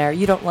throw it in there.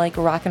 You Don't Like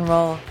Rock and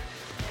Roll.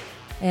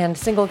 And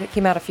single that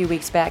came out a few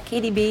weeks back.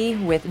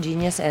 KDB with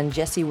Genius and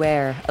Jessie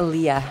Ware.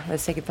 Aaliyah.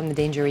 Let's take it from the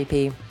Danger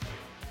EP.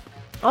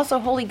 Also,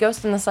 Holy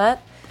Ghost in the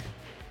set.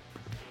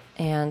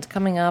 And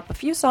coming up, a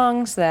few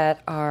songs that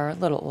are a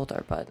little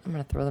older, but I'm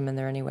going to throw them in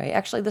there anyway.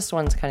 Actually, this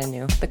one's kind of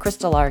new. The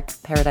Crystal Arc,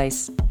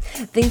 Paradise.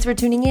 Thanks for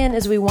tuning in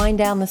as we wind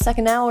down the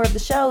second hour of the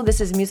show. This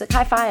is Music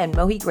Hi-Fi on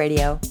Mohique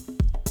Radio.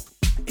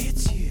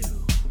 It's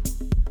you,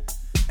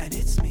 and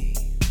it's me.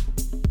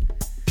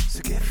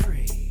 So get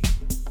free,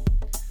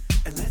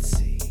 and let's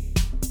see.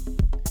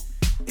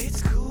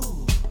 It's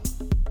cool,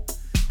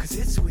 'cause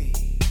it's we.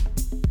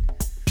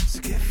 So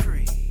get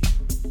free,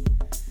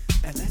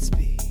 and let's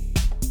be.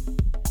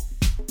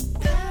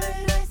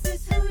 Paradise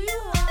is who you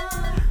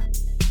are.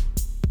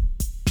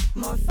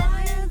 More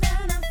fire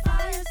than a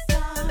fire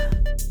star.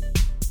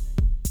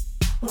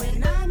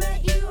 When I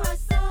met you, I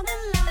saw the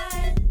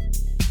light.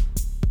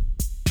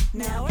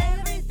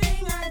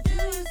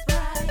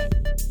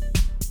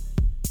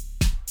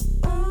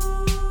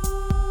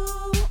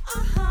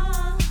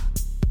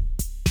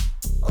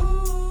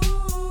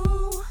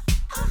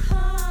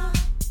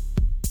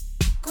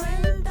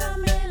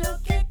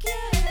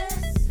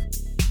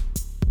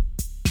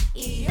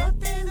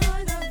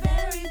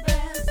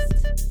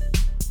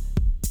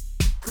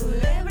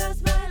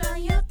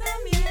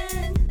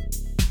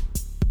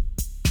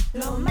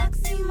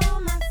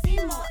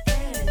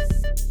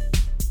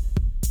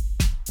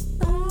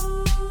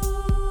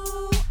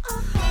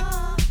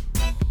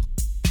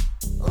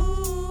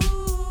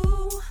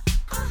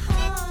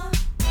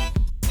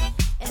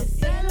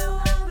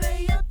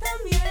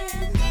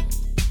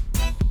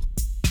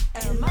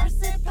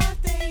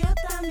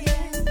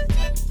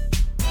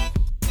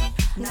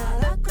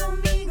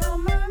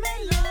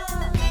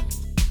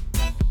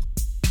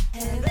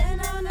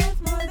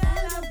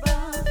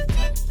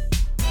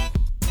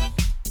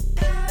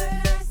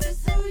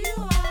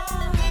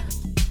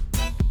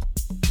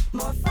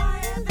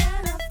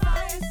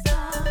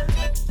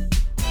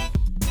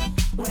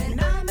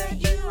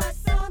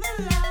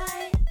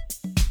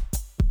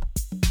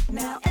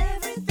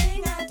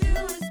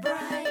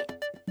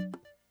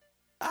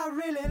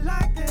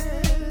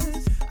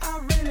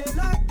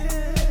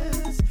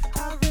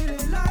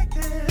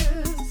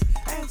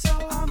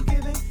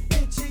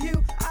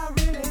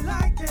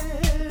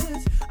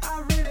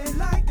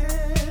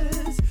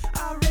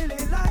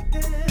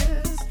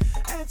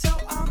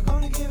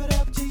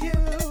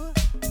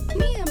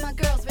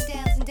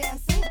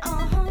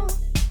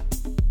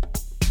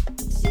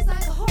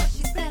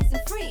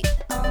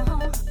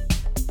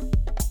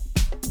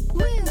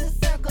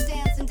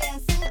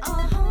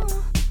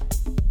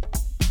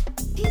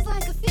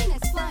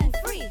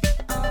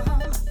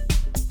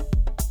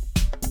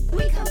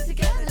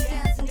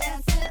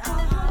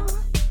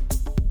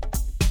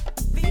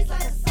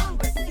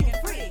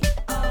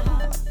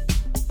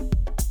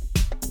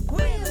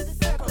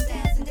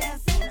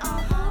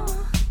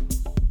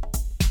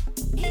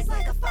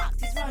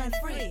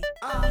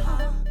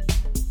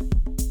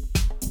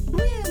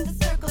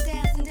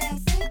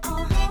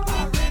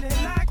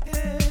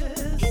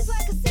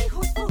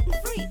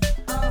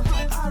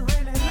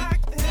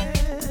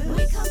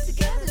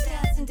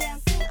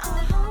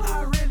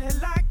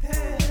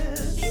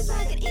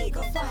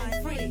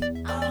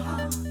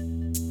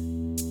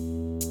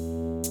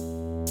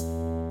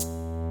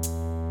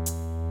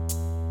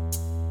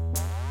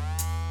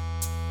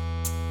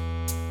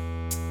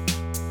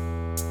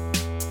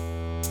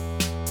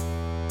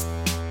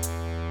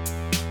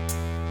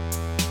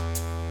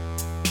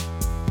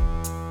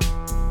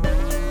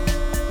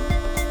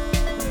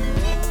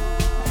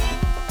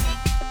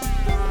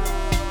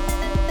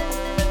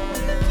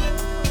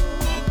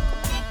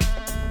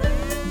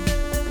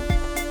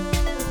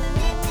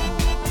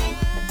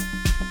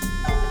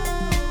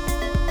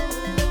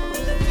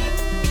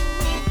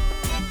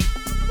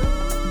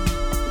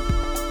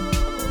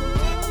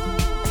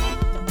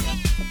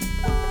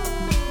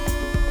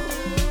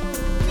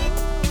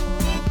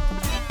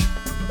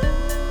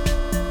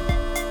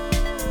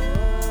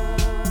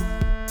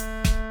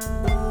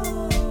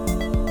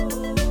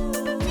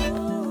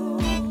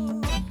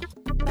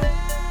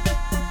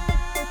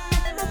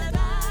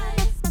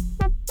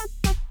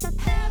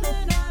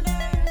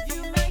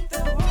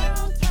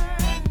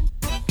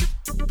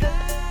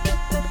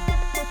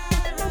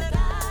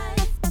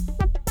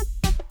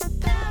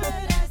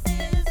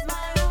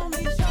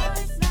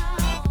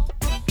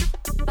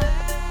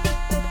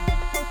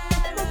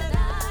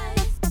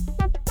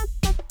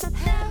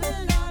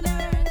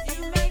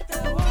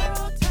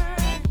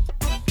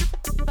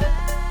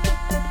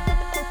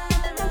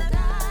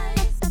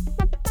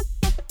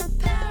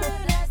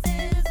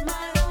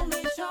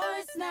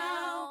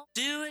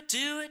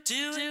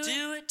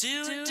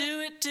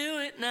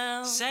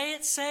 Say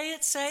it, say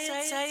it, say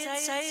it, say it,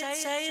 say it,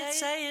 say it,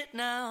 say it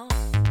now.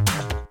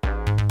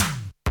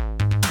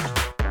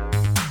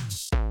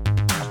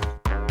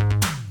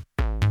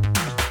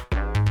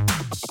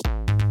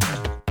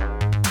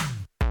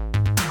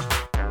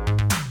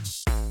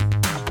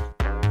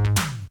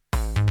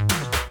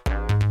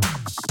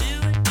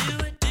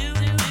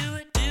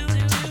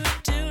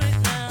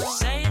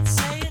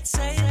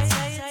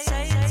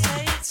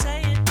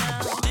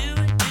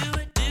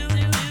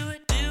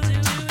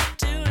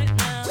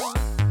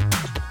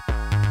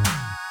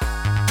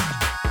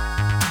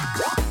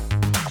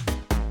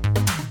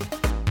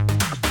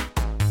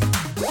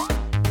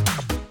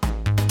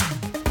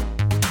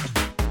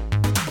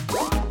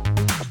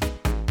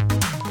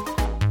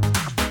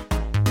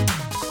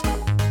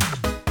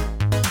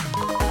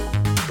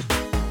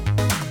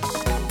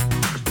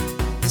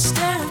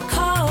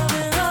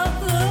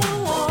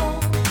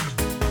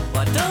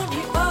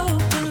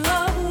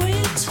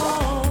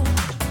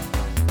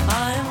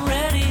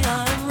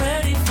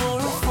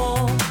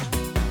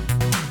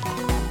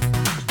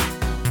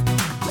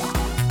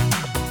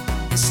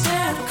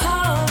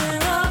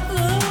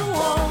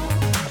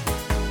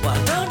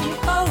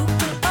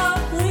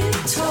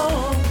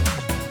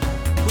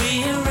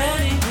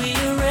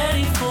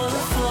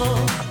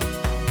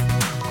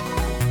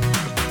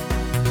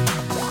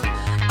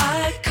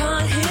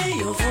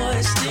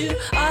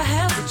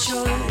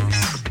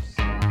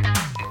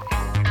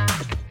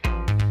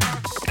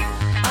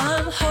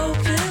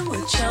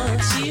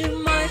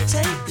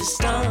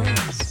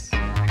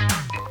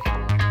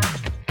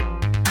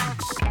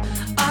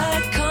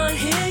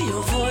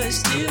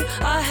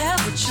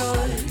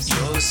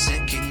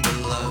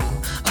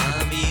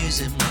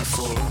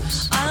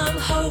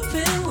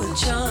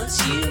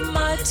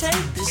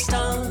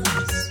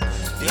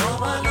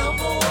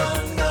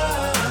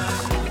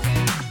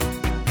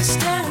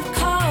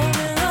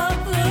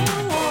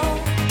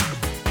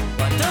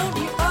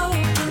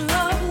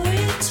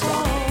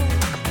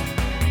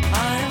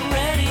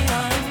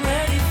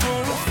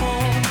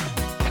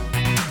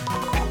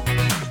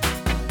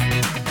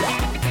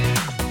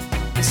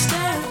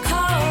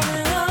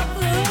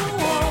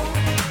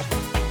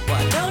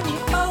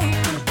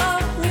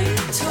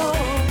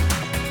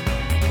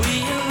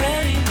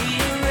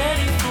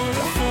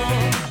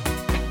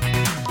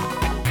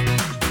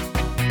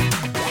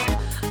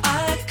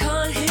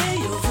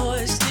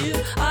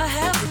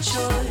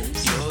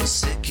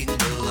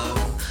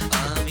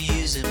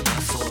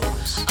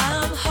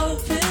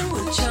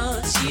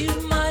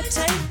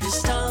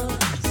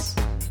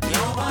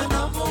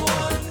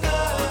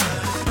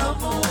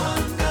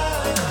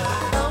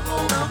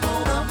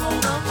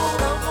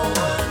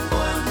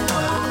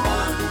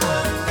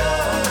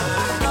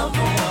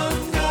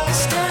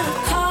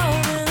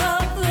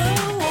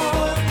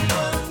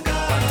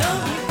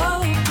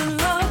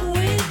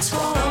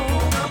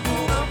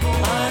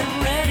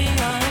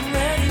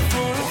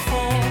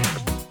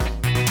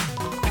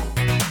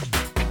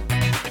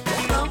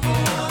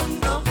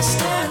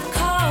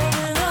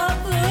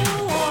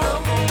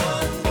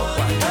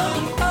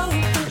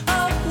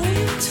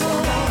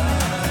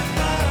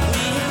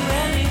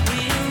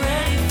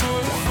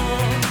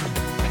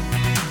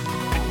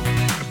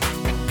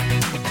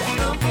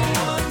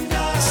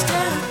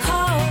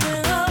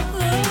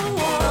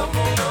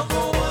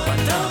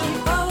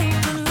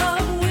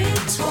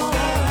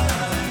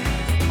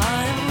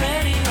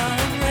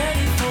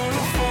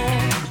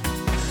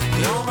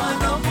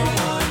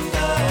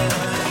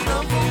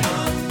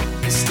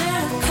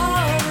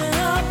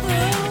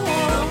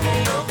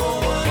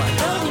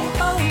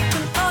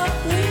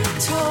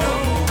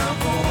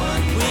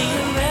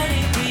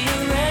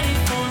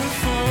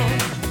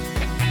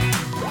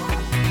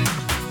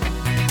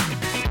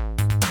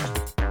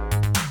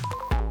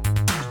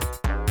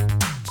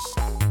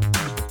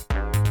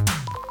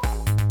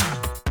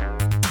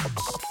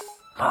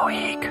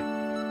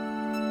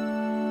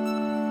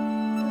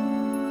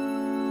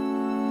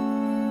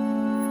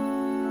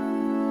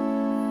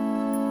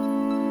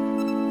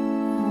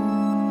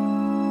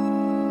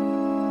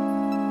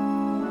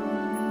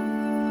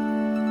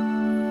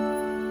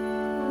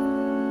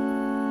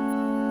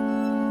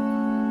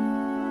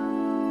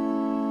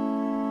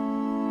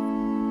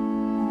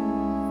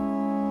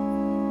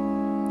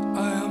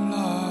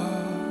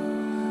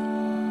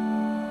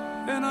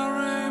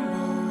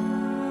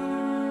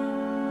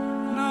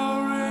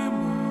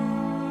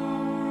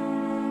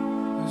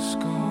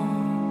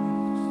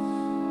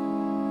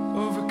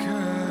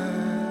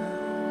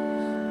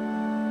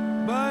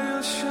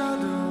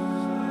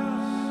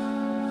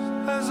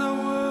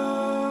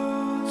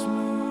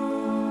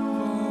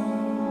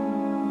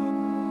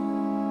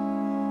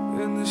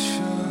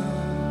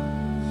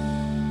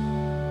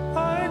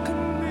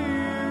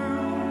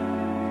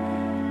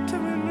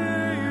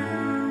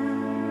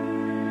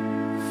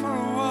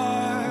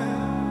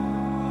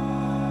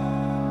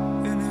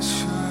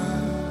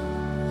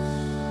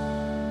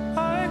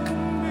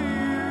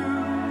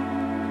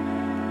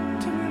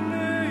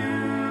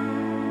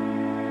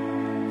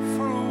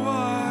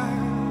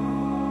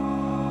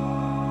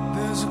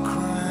 There's a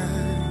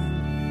crack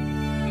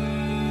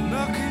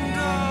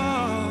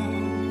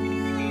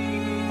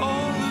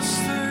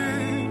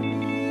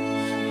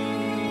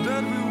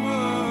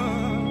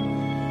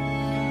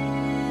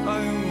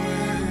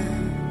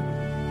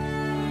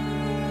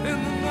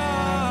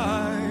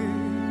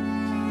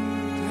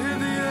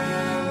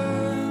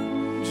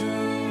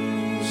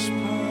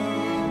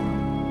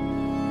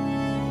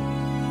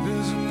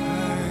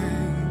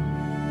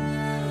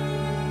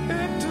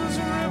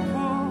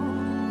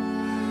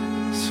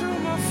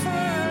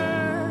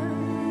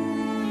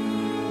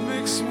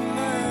makes me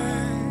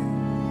late.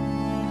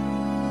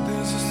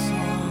 There's a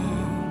song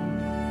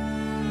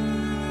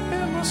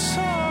in my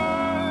soul.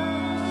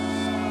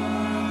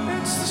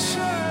 It's the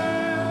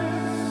shame,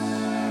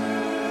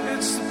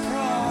 it's the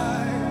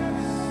pride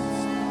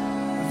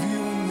of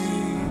you and me,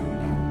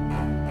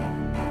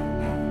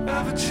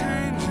 ever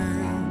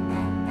changing,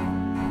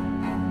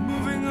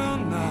 moving on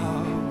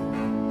now,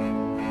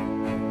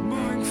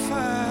 moving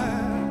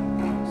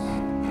fast,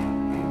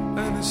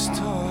 and it's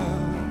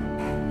touch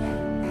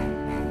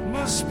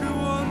must be